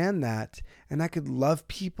understand that, and I could love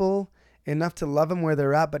people enough to love them where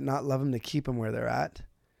they're at, but not love them to keep them where they're at,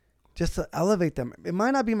 just to elevate them. It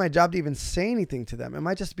might not be my job to even say anything to them. It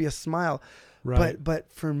might just be a smile. Right.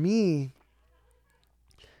 But for me,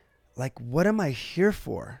 like, what am I here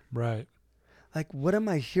for? Right. Like, what am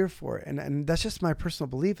I here for? And that's just my personal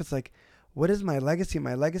belief. It's like, what is my legacy?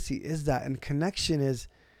 My legacy is that. And connection is,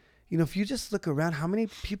 if you just look around, how many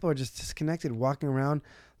people are just disconnected, walking around,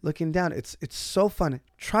 looking down? It's so fun.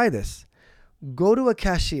 Try this. Go to a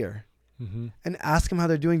cashier and ask them how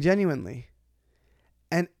they're doing genuinely.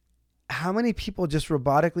 And how many people just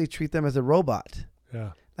robotically treat them as a robot?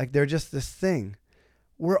 Yeah. Like they're just this thing.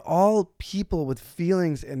 We're all people with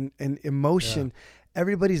feelings and emotion. Yeah.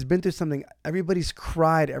 Everybody's been through something. Everybody's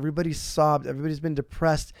cried. Everybody's sobbed. Everybody's been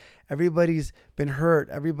depressed. Everybody's been hurt.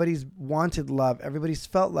 Everybody's wanted love. Everybody's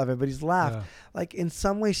felt love. Everybody's laughed. Yeah. Like in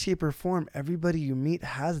some way, shape, or form, everybody you meet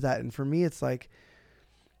has that. And for me, it's like,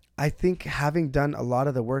 I think having done a lot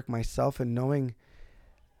of the work myself and knowing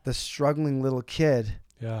the struggling little kid,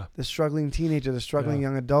 the struggling teenager, the struggling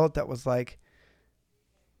young adult that was like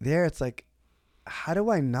there, it's like, how do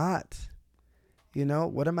I not?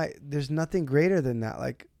 What am I? There's nothing greater than that.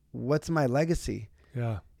 Like, what's my legacy?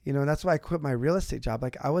 Yeah. And that's why I quit my real estate job.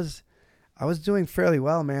 Like I was doing fairly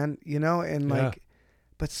well, man, and like,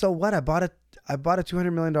 but so what? I bought a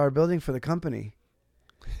 $200 million building for the company.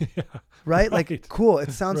 Right? Like, cool.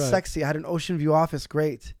 It sounds sexy. I had an ocean view office.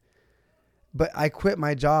 Great. But I quit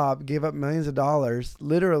my job, gave up millions of dollars,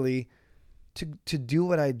 literally to do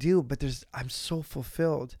what I do. But I'm so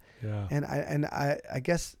fulfilled. Yeah. And I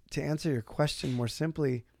guess to answer your question more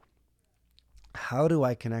simply, how do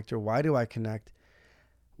I connect, or why do I connect?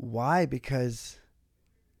 Why? Because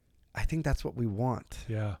I think that's what we want.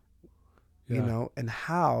 Yeah. And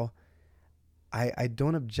how I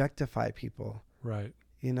don't objectify people. Right.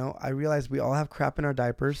 I realize we all have crap in our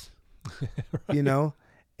diapers, right.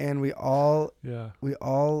 And we all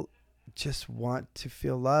just want to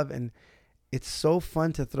feel love. And it's so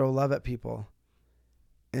fun to throw love at people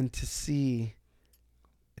and to see,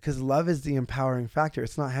 because love is the empowering factor.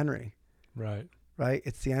 It's not Henry. Right. Right.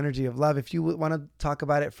 It's the energy of love. If you want to talk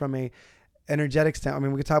about it from a energetic standpoint, I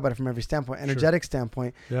mean, we could talk about it from every standpoint. Energetic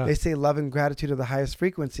standpoint, they say love and gratitude are the highest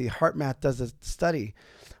frequency. HeartMath does a study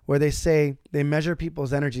where they say they measure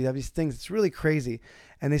people's energy. They have these things. It's really crazy.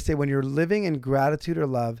 And they say when you're living in gratitude or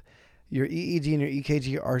love, your EEG and your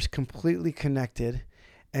EKG are completely connected,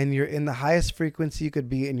 and you're in the highest frequency you could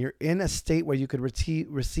be, and you're in a state where you could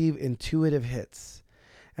receive intuitive hits.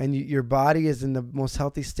 And your body is in the most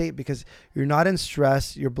healthy state because you're not in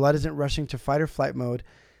stress. Your blood isn't rushing to fight or flight mode.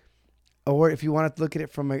 Or if you want to look at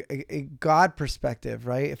it from a God perspective,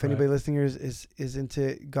 right? If anybody listening here is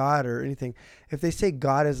into God or anything, if they say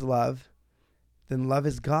God is love, then love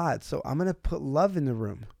is God. So I'm going to put love in the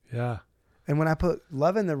room. Yeah. And when I put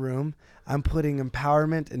love in the room, I'm putting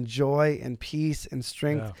empowerment and joy and peace and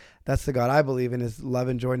strength. Yeah. That's the God I believe in, is love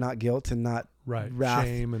and joy, not guilt and not wrath.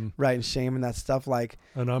 Shame and and shame and that stuff, like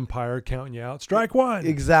an umpire counting you out. Strike one.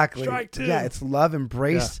 Exactly. Strike two. Yeah, it's love,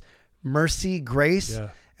 embrace, mercy, grace. Yeah.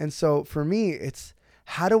 And so for me, it's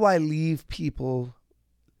how do I leave people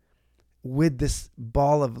with this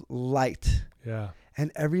ball of light? Yeah.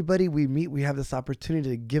 And everybody we meet, we have this opportunity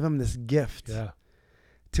to give them this gift. Yeah.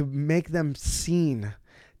 To make them seen,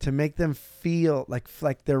 to make them feel like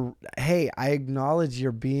they're, hey, I acknowledge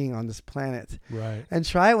your being on this planet. Right. And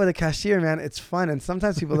try it with a cashier, man. It's fun. And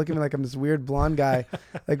sometimes people look at me like I'm this weird blonde guy.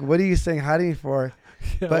 Like, what are you saying hi to me for?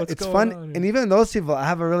 Yeah, but it's fun. And even those people, I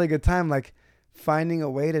have a really good time, like finding a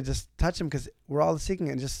way to just touch them, because we're all seeking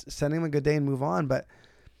it, and just sending them a good day and move on. But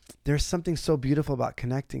there's something so beautiful about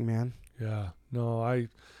connecting, man. Yeah. No,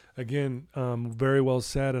 again, very well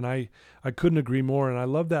said. And I couldn't agree more. And I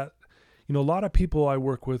love that, a lot of people I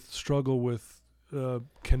work with struggle with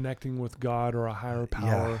connecting with God or a higher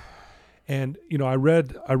power. Yeah. And, I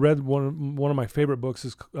read one of my favorite books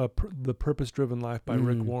is The Purpose-Driven Life by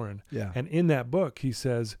Rick Warren. Yeah. And in that book, he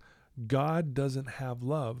says, God doesn't have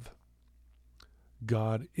love.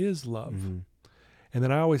 God is love. Mm-hmm. And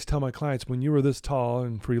then I always tell my clients, when you were this tall,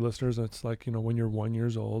 and for you listeners, it's like, when you're 1 year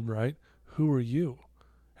old, right? Who are you?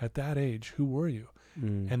 At that age, who were you?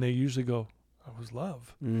 And they usually go, I was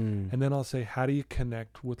love. And then I'll say, how do you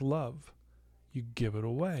connect with love? you give it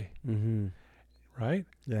away. Mm-hmm. Right?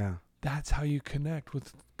 Yeah. That's how you connect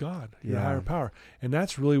with God, your Yeah. higher power. And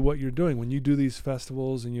that's really what you're doing when you do these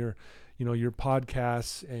festivals and your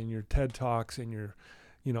podcasts and your TED Talks and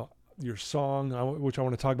your song, which I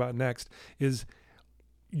want to talk about next, is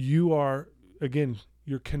you are, again,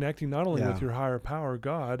 you're connecting not only with your higher power,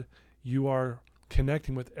 God, you are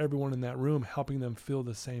connecting with everyone in that room, helping them feel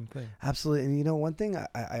the same thing. Absolutely. And one thing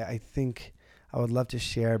I think I would love to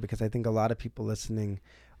share, because I think a lot of people listening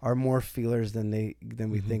are more feelers than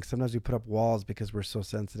we think. Sometimes we put up walls because we're so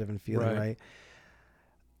sensitive and feeling, right?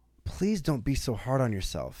 Please don't be so hard on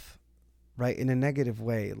yourself, right? In a negative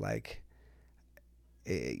way. Like,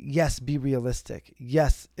 yes, be realistic.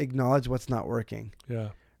 Yes, acknowledge what's not working. Yeah.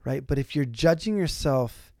 Right? But if you're judging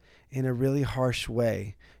yourself in a really harsh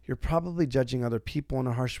way, you're probably judging other people in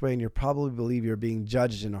a harsh way, and you probably believe you're being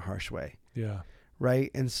judged in a harsh way. Yeah. Right?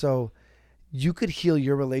 And so you could heal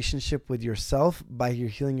your relationship with yourself by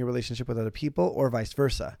healing your relationship with other people, or vice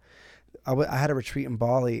versa. I had a retreat in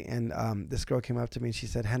Bali, and this girl came up to me and she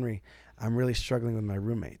said, "Henry, I'm really struggling with my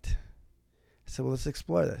roommate." I said, "Well, let's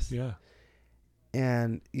explore this." Yeah.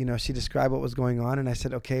 And, she described what was going on, and I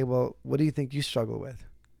said, "Okay, well, what do you think you struggle with?"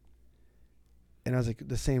 And I was like,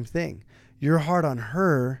 "The same thing. You're hard on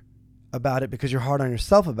her about it because you're hard on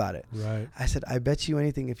yourself about it." Right. I said, "I bet you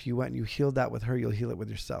anything, if you went and you healed that with her, you'll heal it with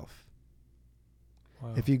yourself."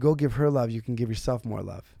 Wow. If you go give her love, you can give yourself more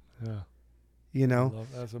love. Yeah.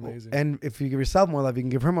 That's amazing. And if you give yourself more love, you can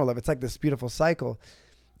give her more love. It's like this beautiful cycle.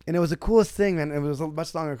 And it was the coolest thing, man. It was a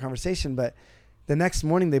much longer conversation, but the next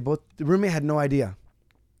morning, the roommate had no idea.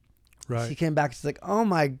 Right. She came back. She's like, "Oh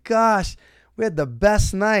my gosh, we had the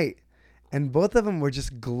best night." And both of them were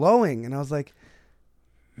just glowing. And I was like,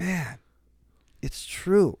 man, it's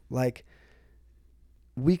true. Like,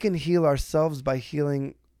 we can heal ourselves by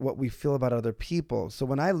healing what we feel about other people. So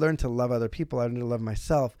when I learn to love other people, I learn to love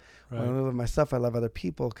myself. Right. When I love myself, I love other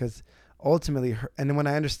people, because ultimately, and then when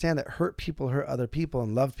I understand that hurt people hurt other people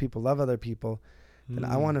and love people love other people, then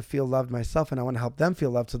I want to feel loved myself, and I want to help them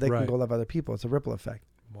feel loved so they can go love other people. It's a ripple effect.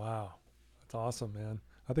 Wow. That's awesome, man.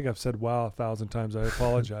 I think I've said wow 1,000 times. I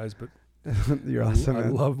apologize, but You're awesome, I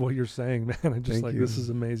man. love what you're saying, man. I'm just Thank you. this is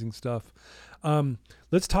amazing stuff.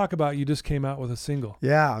 Let's talk about, you just came out with a single.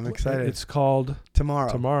 Yeah, I'm excited. It's called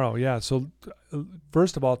Tomorrow. Yeah. So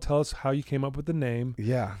first of all, tell us how you came up with the name.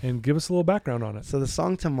 Yeah. And give us a little background on it. So the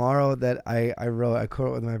song Tomorrow that I wrote, I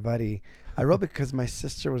co-wrote with my buddy. I wrote because my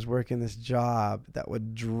sister was working this job that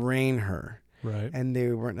would drain her. Right. And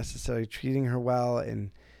they weren't necessarily treating her well.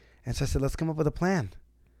 And so I said, let's come up with a plan.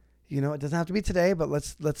 It doesn't have to be today, but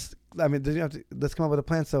let's come up with a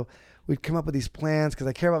plan. So we'd come up with these plans because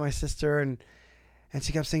I care about my sister, and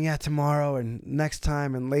she kept saying, yeah, tomorrow and next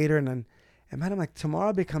time and later. And man, I'm like,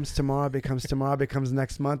 tomorrow becomes tomorrow, becomes tomorrow, becomes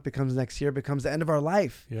next month, becomes next year, becomes the end of our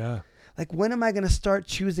life. Yeah. Like, when am I going to start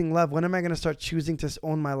choosing love? When am I going to start choosing to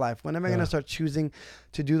own my life? When am I going to start choosing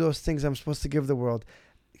to do those things I'm supposed to give the world?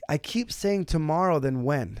 I keep saying tomorrow, then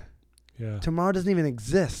when? Yeah. Tomorrow doesn't even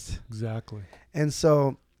exist. Exactly. And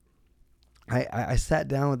so I sat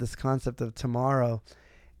down with this concept of tomorrow,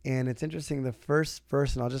 and it's interesting. The first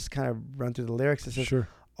verse, and I'll just kind of run through the lyrics. It says, Sure.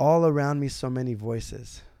 all around me, so many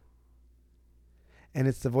voices. And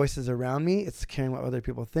it's the voices around me. It's caring what other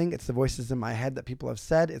people think. It's the voices in my head that people have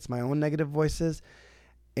said. It's my own negative voices.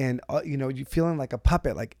 And, you feeling like a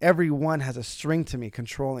puppet, like everyone has a string to me,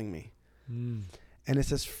 controlling me. Mm. And it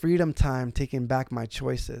says freedom time, taking back my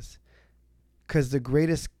choices. Because the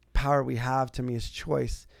greatest power we have, to me, is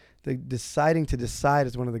choice. The deciding to decide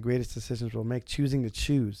is one of the greatest decisions we'll make, choosing to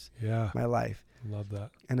choose my life. Love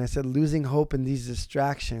that. And I said, losing hope in these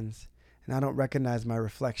distractions, and I don't recognize my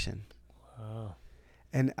reflection. Wow.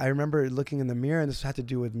 And I remember looking in the mirror, and this had to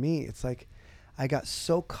do with me. It's like I got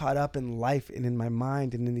so caught up in life and in my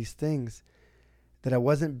mind and in these things that I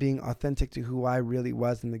wasn't being authentic to who I really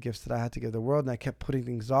was and the gifts that I had to give the world. And I kept putting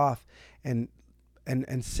things off and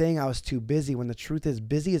saying I was too busy, when the truth is,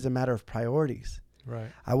 busy is a matter of priorities.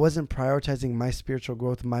 Right. I wasn't prioritizing my spiritual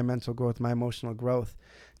growth, my mental growth, my emotional growth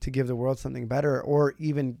to give the world something better, or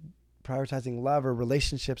even prioritizing love or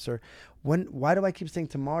relationships. Or why do I keep saying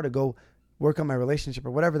tomorrow to go work on my relationship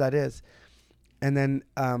or whatever that is? And then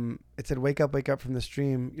it said, wake up from this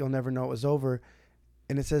dream. You'll never know it was over.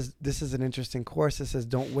 And it says, this is an interesting course. It says,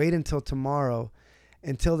 don't wait until tomorrow,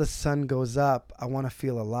 until the sun goes up. I want to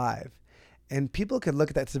feel alive. And people could look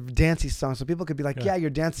at that. It's a dancey song. So people could be like, yeah, you're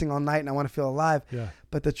dancing all night and I want to feel alive. Yeah.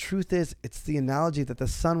 But the truth is, it's the analogy that the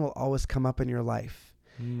sun will always come up in your life.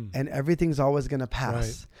 And everything's always going to pass.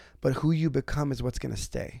 Right. But who you become is what's going to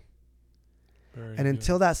stay. Very and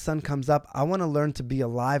until that sun comes up, I want to learn to be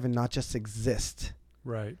alive and not just exist.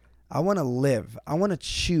 Right. I want to live. I want to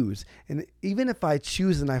choose. And even if I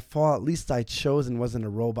choose and I fall, at least I chose and wasn't a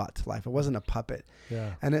robot to life. I wasn't a puppet.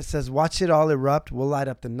 Yeah. And it says, watch it all erupt. We'll light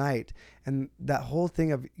up the night. And that whole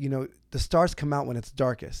thing of, the stars come out when it's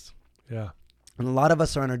darkest. Yeah. And a lot of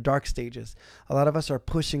us are in our dark stages. A lot of us are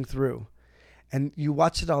pushing through. And you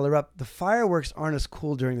watch it all erupt. The fireworks aren't as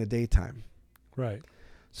cool during the daytime. Right.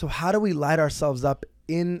 So how do we light ourselves up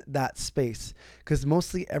in that space? Because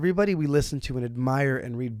mostly everybody we listen to and admire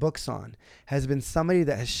and read books on has been somebody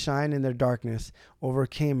that has shined in their darkness,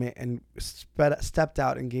 overcame it, and stepped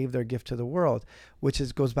out and gave their gift to the world, which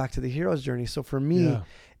goes back to the hero's journey. So for me,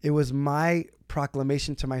 it was my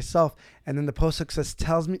proclamation to myself. And then the post-hook says,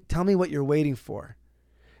 tell me what you're waiting for.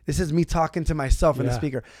 This is me talking to myself in the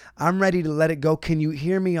speaker. I'm ready to let it go. Can you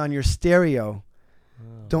hear me on your stereo?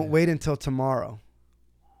 Don't wait until tomorrow.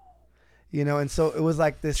 And so it was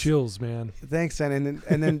like this. Chills, man. Thanks, man.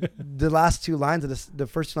 And then the last two lines of the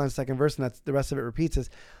first line, second verse, and that's the rest of it repeats is,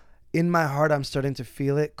 in my heart, I'm starting to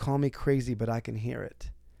feel it. Call me crazy, but I can hear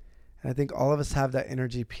it. And I think all of us have that inner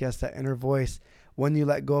GPS, that inner voice. When you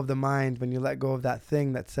let go of the mind, when you let go of that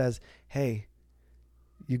thing that says, hey,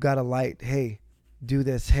 you got a light. Hey, do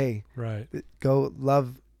this. Hey, right. Go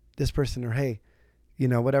love this person, or hey,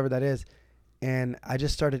 whatever that is. And I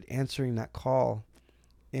just started answering that call.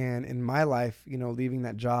 And in my life, leaving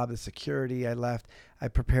that job, the security I left, I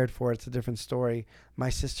prepared for it. It's a different story. My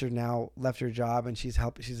sister now left her job and she's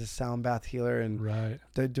a sound bath healer, and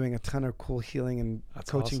they're doing a ton of cool healing and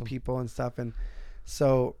coaching people and stuff. And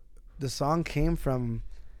so the song came from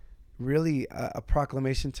really a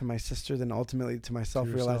proclamation to my sister, then ultimately to myself,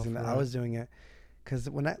 realizing that I was doing it. Because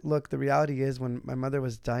the reality is, when my mother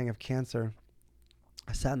was dying of cancer,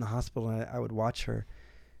 I sat in the hospital and I would watch her.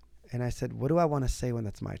 And I said, what do I want to say when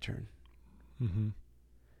that's my turn? Mm-hmm.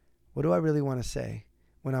 What do I really want to say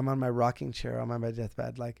when I'm on my rocking chair, I'm on my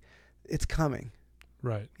deathbed? Like, it's coming.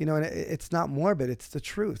 Right. And it's not morbid. It's the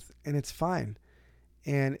truth. And it's fine.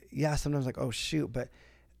 And sometimes like, oh, shoot. But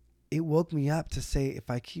it woke me up to say, if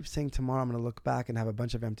I keep saying tomorrow, I'm going to look back and have a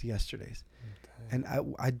bunch of empty yesterdays. Okay.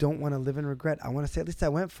 And I don't want to live in regret. I want to say, at least I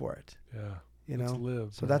went for it. Yeah. Let's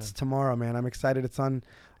live, so that's tomorrow, man. I'm excited. It's on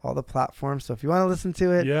all the platforms. So if you want to listen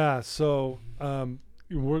to it. Yeah. So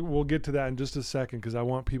we'll get to that in just a second, because I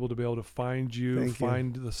want people to be able to find you,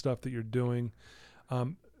 find the stuff that you're doing.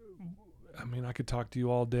 I could talk to you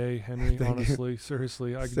all day, Henry, honestly.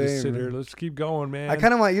 Seriously. I could just sit here. Let's keep going, man. I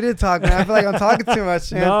kind of want you to talk, man. I feel like I'm talking too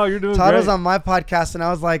much, man. No, you're doing Todd great. was on my podcast, and I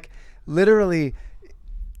was like, literally,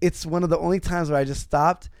 it's one of the only times where I just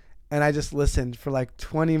stopped and I just listened for like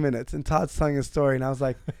 20 minutes, and Todd's telling a story, and I was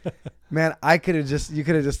like, man, you could have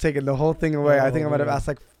just taken the whole thing away. I think I might have asked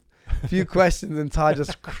like a few questions, and Todd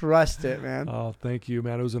just crushed it, man. Oh, thank you,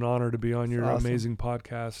 man. It was an honor to be on your amazing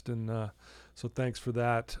podcast. And so thanks for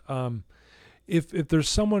that. If there's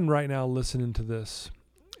someone right now listening to this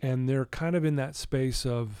and they're kind of in that space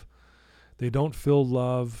of they don't feel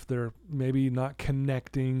love, they're maybe not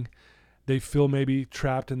connecting, they feel maybe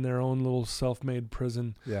trapped in their own little self-made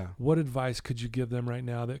prison. Yeah. What advice could you give them right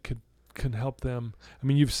now that could help them? I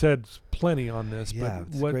mean, you've said plenty on this, but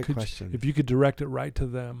what if you could direct it right to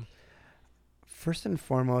them? First and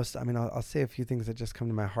foremost, I'll say a few things that just come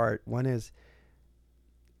to my heart. One is,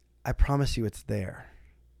 I promise you it's there.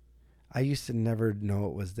 I used to never know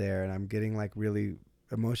it was there, and I'm getting like really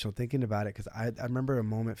emotional thinking about it, because I remember a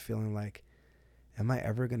moment feeling like, am I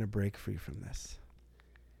ever going to break free from this?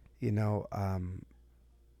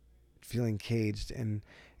 Feeling caged. And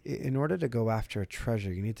in order to go after a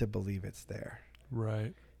treasure, you need to believe it's there.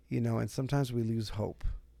 Right. And sometimes we lose hope.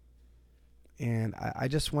 And I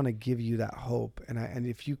just want to give you that hope. And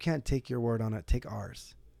if you can't take your word on it, take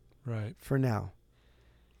ours. Right. For now.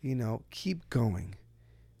 Keep going.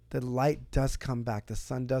 The light does come back. The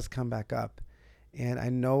sun does come back up. And I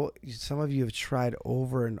know some of you have tried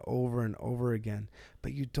over and over and over again,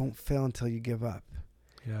 but you don't fail until you give up.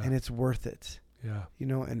 Yeah. And it's worth it. Yeah.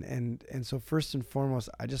 And so first and foremost,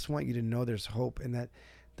 I just want you to know there's hope, and that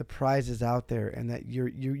the prize is out there, and that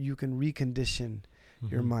you can recondition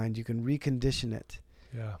your mind. You can recondition it.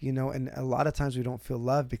 Yeah. And a lot of times we don't feel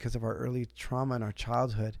love because of our early trauma in our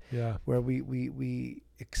childhood. Yeah. Where we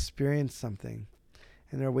experience something.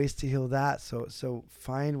 And there are ways to heal that. So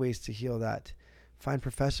find ways to heal that. Find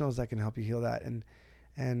professionals that can help you heal that. And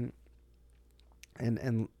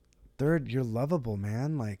third, you're lovable,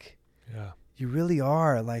 man. Like, yeah, you really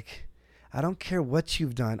are. Like, I don't care what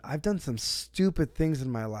you've done. I've done some stupid things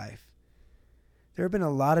in my life. There have been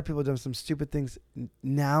a lot of people who have done some stupid things.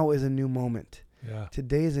 Now is a new moment. Yeah.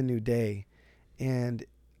 Today is a new day. And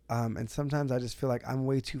sometimes I just feel like I'm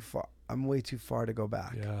way too far to go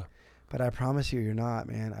back. Yeah. But I promise you're not,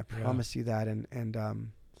 man. I promise you that.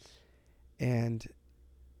 And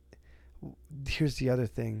here's the other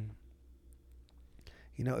thing.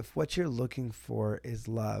 You know, if what you're looking for is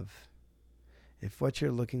love, if what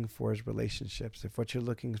you're looking for is relationships, if what you're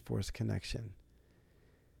looking for is connection,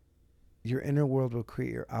 your inner world will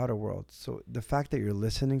create your outer world. So the fact that you're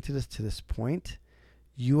listening to this point,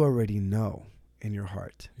 you already know in your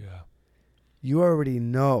heart. Yeah. You already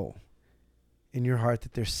know in your heart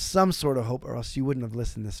that there's some sort of hope, or else you wouldn't have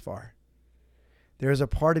listened this far. There is a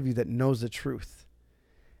part of you that knows the truth.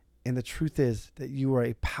 And the truth is that you are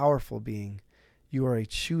a powerful being. You are a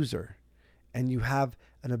chooser. And you have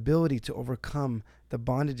an ability to overcome the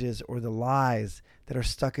bondages or the lies that are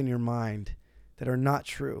stuck in your mind that are not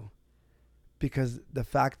true. Because the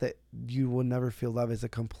fact that you will never feel love is a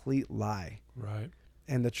complete lie. Right.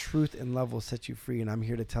 And the truth and love will set you free. And I'm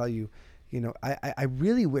here to tell you, you know, I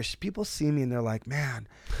really wish people see me and they're like, man,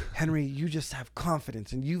 Henry, you just have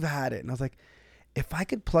confidence and you've had it. And I was like, if I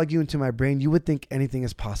could plug you into my brain, you would think anything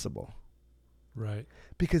is possible. Right.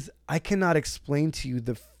 Because I cannot explain to you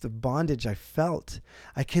the bondage I felt.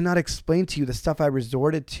 I cannot explain to you the stuff I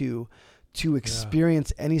resorted to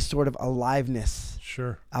experience any sort of aliveness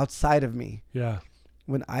outside of me. Yeah.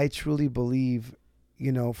 When I truly believe,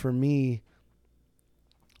 you know, for me,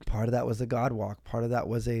 part of that was a God walk. Part of that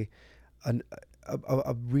was a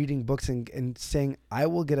reading books and saying, I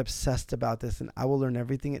will get obsessed about this and I will learn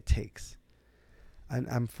everything it takes. And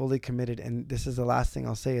I'm fully committed. And this is the last thing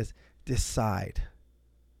I'll say is decide.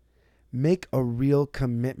 Make a real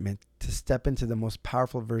commitment to step into the most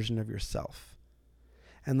powerful version of yourself.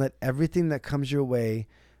 And let everything that comes your way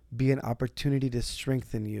be an opportunity to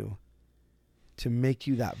strengthen you, to make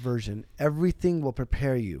you that version. Everything will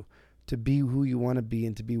prepare you to be who you want to be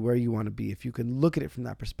and to be where you want to be. If you can look at it from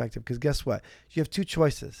that perspective, because guess what? You have two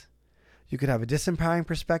choices. You could have a disempowering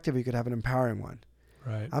perspective, or you could have an empowering one.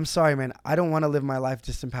 Right. I'm sorry, man. I don't want to live my life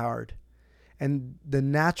disempowered. And the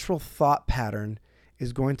natural thought pattern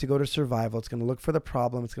is going to go to survival. It's going to look for the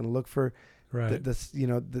problem. It's going to look for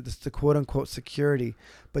the quote unquote security.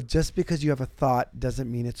 But just because you have a thought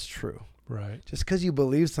doesn't mean it's true. Right. Just because you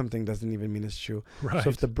believe something doesn't even mean it's true. Right. So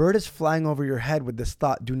if the bird is flying over your head with this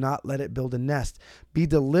thought, do not let it build a nest. Be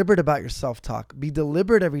deliberate about your self-talk. Be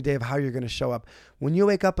deliberate every day of how you're going to show up. When you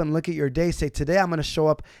wake up and look at your day, say, today I'm going to show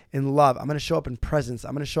up in love. I'm going to show up in presence.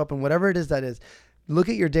 I'm going to show up in whatever it is that is. Look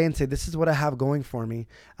at your day and say, this is what I have going for me.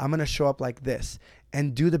 I'm going to show up like this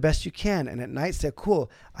and do the best you can. And at night say, cool,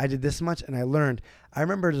 I did this much and I learned. I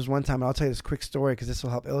remember this one time, and I'll tell you this quick story because this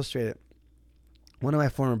will help illustrate it. One of my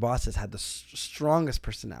former bosses had the strongest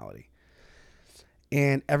personality,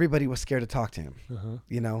 and everybody was scared to talk to him,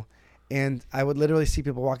 you know, and I would literally see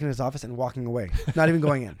people walking in his office and walking away, not even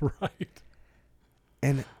going in. Right.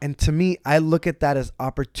 And to me, I look at that as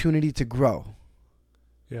opportunity to grow.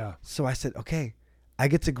 Yeah. So I said, okay, I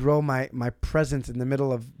get to grow my presence in the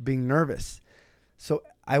middle of being nervous. So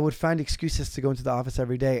I would find excuses to go into the office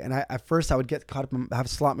every day. And at first I would get caught up and have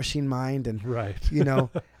slot machine mind and, you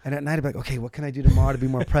know, and at night I'd be like, okay, what can I do tomorrow to be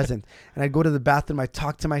more present? And I'd go to the bathroom, I'd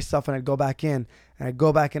talk to myself and I'd go back in and I'd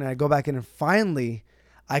go back in and I'd go back in. And finally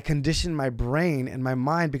I conditioned my brain and my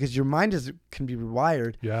mind, because your mind can be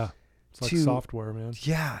rewired. Yeah. It's like software, man.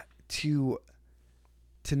 Yeah. To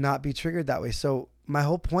not be triggered that way. So my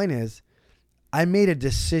whole point is I made a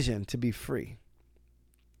decision to be free.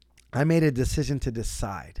 I made a decision to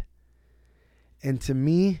decide. And to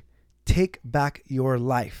me, take back your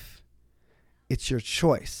life. It's your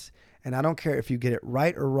choice. And I don't care if you get it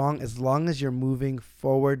right or wrong, as long as you're moving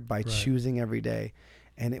forward by choosing every day.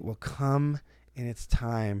 And it will come in its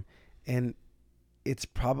time. And it's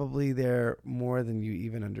probably there more than you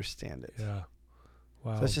even understand it. Yeah.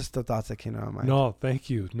 Wow. So that's just the thoughts that came out of my mind. No, thank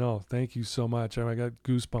you. No, thank you so much. I got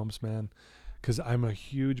goosebumps, man. Because I'm a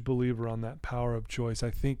huge believer on that power of choice.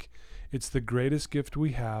 I think it's the greatest gift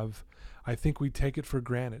we have. I think we take it for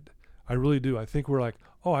granted. I really do. I think we're like,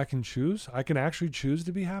 oh, I can choose. I can actually choose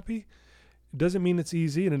to be happy. It doesn't mean it's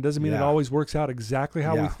easy, and it doesn't mean it always works out exactly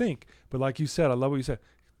how we think. But like you said, I love what you said.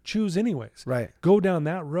 Choose anyways. Right. Go down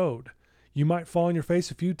that road. You might fall on your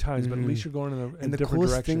face a few times, but at least you're going in a different direction. And the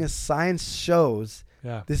coolest thing is science shows,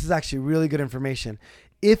 this is actually really good information.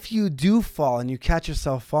 If you do fall and you catch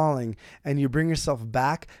yourself falling and you bring yourself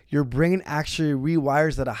back, your brain actually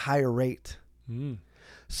rewires at a higher rate.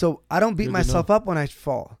 So I don't beat myself up when I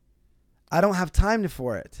fall. I don't have time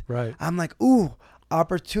for it. Right. I'm like, ooh,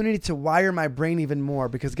 opportunity to wire my brain even more,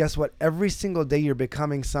 because guess what? Every single day you're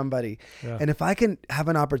becoming somebody. And if I can have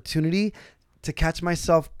an opportunity to catch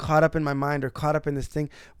myself caught up in my mind or caught up in this thing.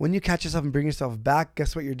 When you catch yourself and bring yourself back,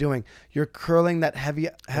 guess what you're doing? You're curling that heavy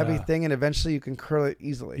thing, and eventually you can curl it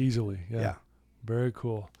easily. Yeah. Very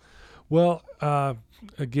cool. Well,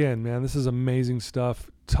 again, man, this is amazing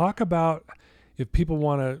stuff. Talk about, if people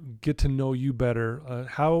want to get to know you better,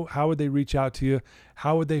 how would they reach out to you?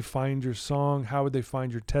 How would they find your song? How would they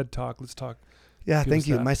find your TED Talk? Let's talk. Yeah, thank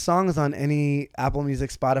you. My song is on any Apple Music,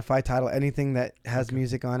 Spotify, Tidal, anything that has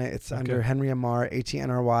music on it. It's under Henry Ammar,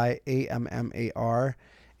 HenryAmmar.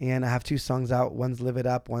 And I have 2 songs out. One's Live It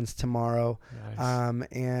Up, one's Tomorrow. Nice.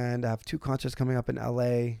 And I have 2 concerts coming up in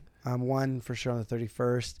LA. One for sure on the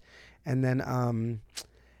 31st. And then,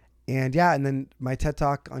 and then my TED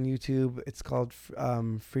Talk on YouTube. It's called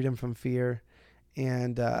Freedom from Fear.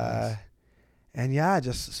 And, nice. And yeah,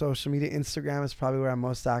 just social media. Instagram is probably where I'm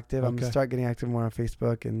most active. I'm going to start getting active more on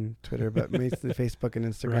Facebook and Twitter, but mostly Facebook and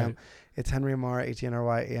Instagram. Right. It's Henry Ammar,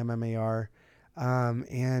 HenryAmmar.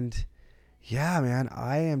 And yeah, man,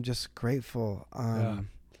 I am just grateful. And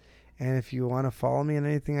if you want to follow me in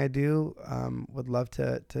anything I do, would love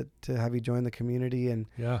to have you join the community and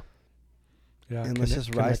and let's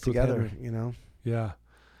just rise together, you know? Yeah.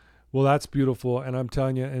 Well, that's beautiful. And I'm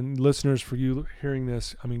telling you, and listeners, for you hearing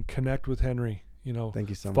this, I mean, connect with Henry, you know, thank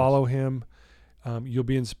you so much. Follow him. You'll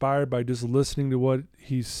be inspired by just listening to what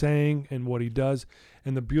he's saying and what he does.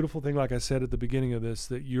 And the beautiful thing, like I said at the beginning of this,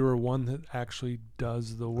 that you're one that actually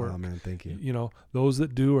does the work. Oh man, thank you. You know, those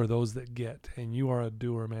that do are those that get, and you are a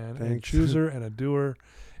doer, man. Thanks. And chooser and a doer,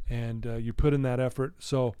 and you put in that effort.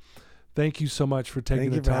 So thank you so much for taking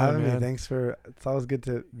the time, for having man. me. It's always good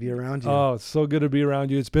to be around you. Oh, it's so good to be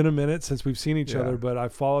around you. It's been a minute since we've seen each other, but I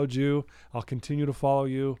followed you. I'll continue to follow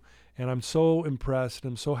you. And I'm so impressed.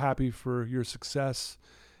 I'm so happy for your success.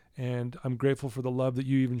 And I'm grateful for the love that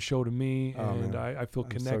you even show to me. And I feel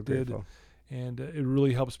connected. So and it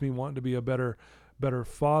really helps me want to be a better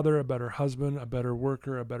father, a better husband, a better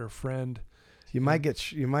worker, a better friend. You might get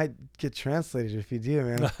translated if you do,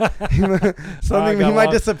 man. You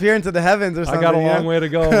might disappear into the heavens or something. I got a long way to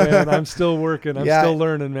go, man. I'm still working. I'm still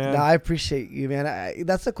learning, man. No, I appreciate you, man.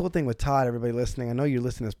 That's the cool thing with Todd. Everybody listening, I know you're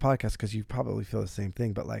listening to this podcast because you probably feel the same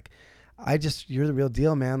thing. But like, you're the real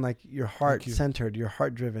deal, man. Like, you're heart centered, you're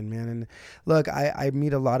heart driven, man. And look, I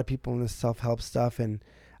meet a lot of people in this self-help stuff, and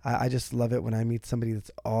I just love it when I meet somebody that's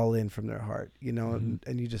all in from their heart, you know,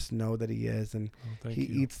 and you just know that he is, and he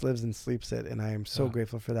eats, lives, and sleeps it. And I am so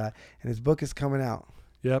grateful for that. And his book is coming out.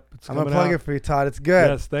 Yep. I'm going to plug it for you, Todd. It's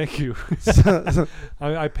good. Yes, thank you.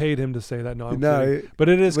 I paid him to say that. No, I'm kidding. But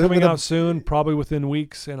it is coming out soon, probably within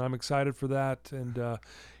weeks, and I'm excited for that. And,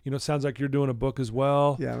 you know, it sounds like you're doing a book as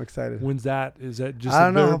well. Yeah, I'm excited. When's that? Is that just I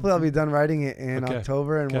don't know. Hopefully I'll be done writing it in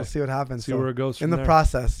October, and we'll see what happens. See where it goes from there. In the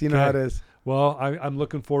process. You know how it is. Well, I'm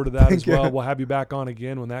looking forward to that as well. We'll have you back on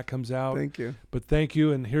again when that comes out. Thank you. But thank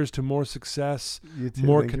you, and here's to more success,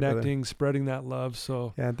 more connecting, spreading that love.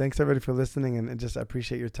 So yeah, and thanks everybody for listening, and just I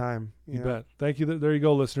appreciate your time. You bet. Thank you. There you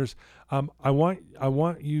go, listeners. I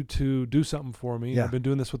want you to do something for me. I've been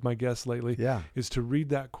doing this with my guests lately. Yeah, is to read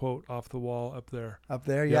that quote off the wall up there. Up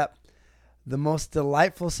there. Yep. The most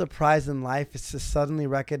delightful surprise in life is to suddenly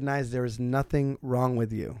recognize there is nothing wrong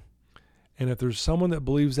with you. And if there's someone that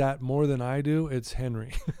believes that more than I do, it's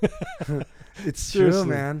Henry. It's true,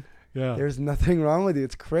 man. Yeah. There's nothing wrong with you.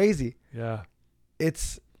 It's crazy. Yeah.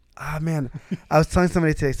 It's, man. I was telling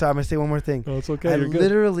somebody today. Sorry, I'm going to say one more thing. Oh, it's okay. I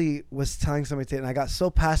literally was telling somebody today, and I got so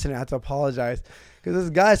passionate I had to apologize. Because this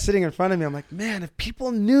guy sitting in front of me, I'm like, man, if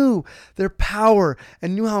people knew their power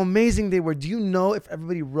and knew how amazing they were, do you know if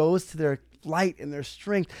everybody rose to their light and their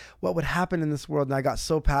strength, what would happen in this world? And I got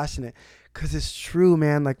so passionate. Because it's true,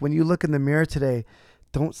 man. Like, when you look in the mirror today,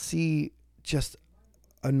 don't see just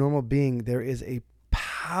a normal being. There is a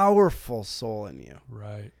powerful soul in you.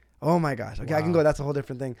 Right. Oh, my gosh. Okay, wow. I can go. That's a whole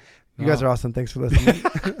different thing. You guys are awesome. Thanks for listening.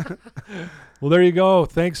 Well, there you go.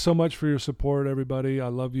 Thanks so much for your support, everybody. I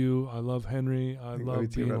love you. I love Henry. I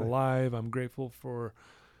love being alive. I'm grateful for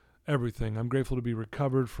everything. I'm grateful to be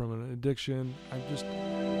recovered from an addiction. I'm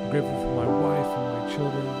grateful for my wife and my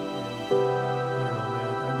children.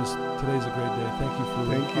 Today's a great day. Thank you for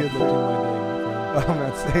uplifting my day, my friend. Oh,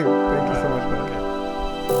 man, same. Thank you so much,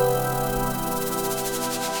 man. Okay.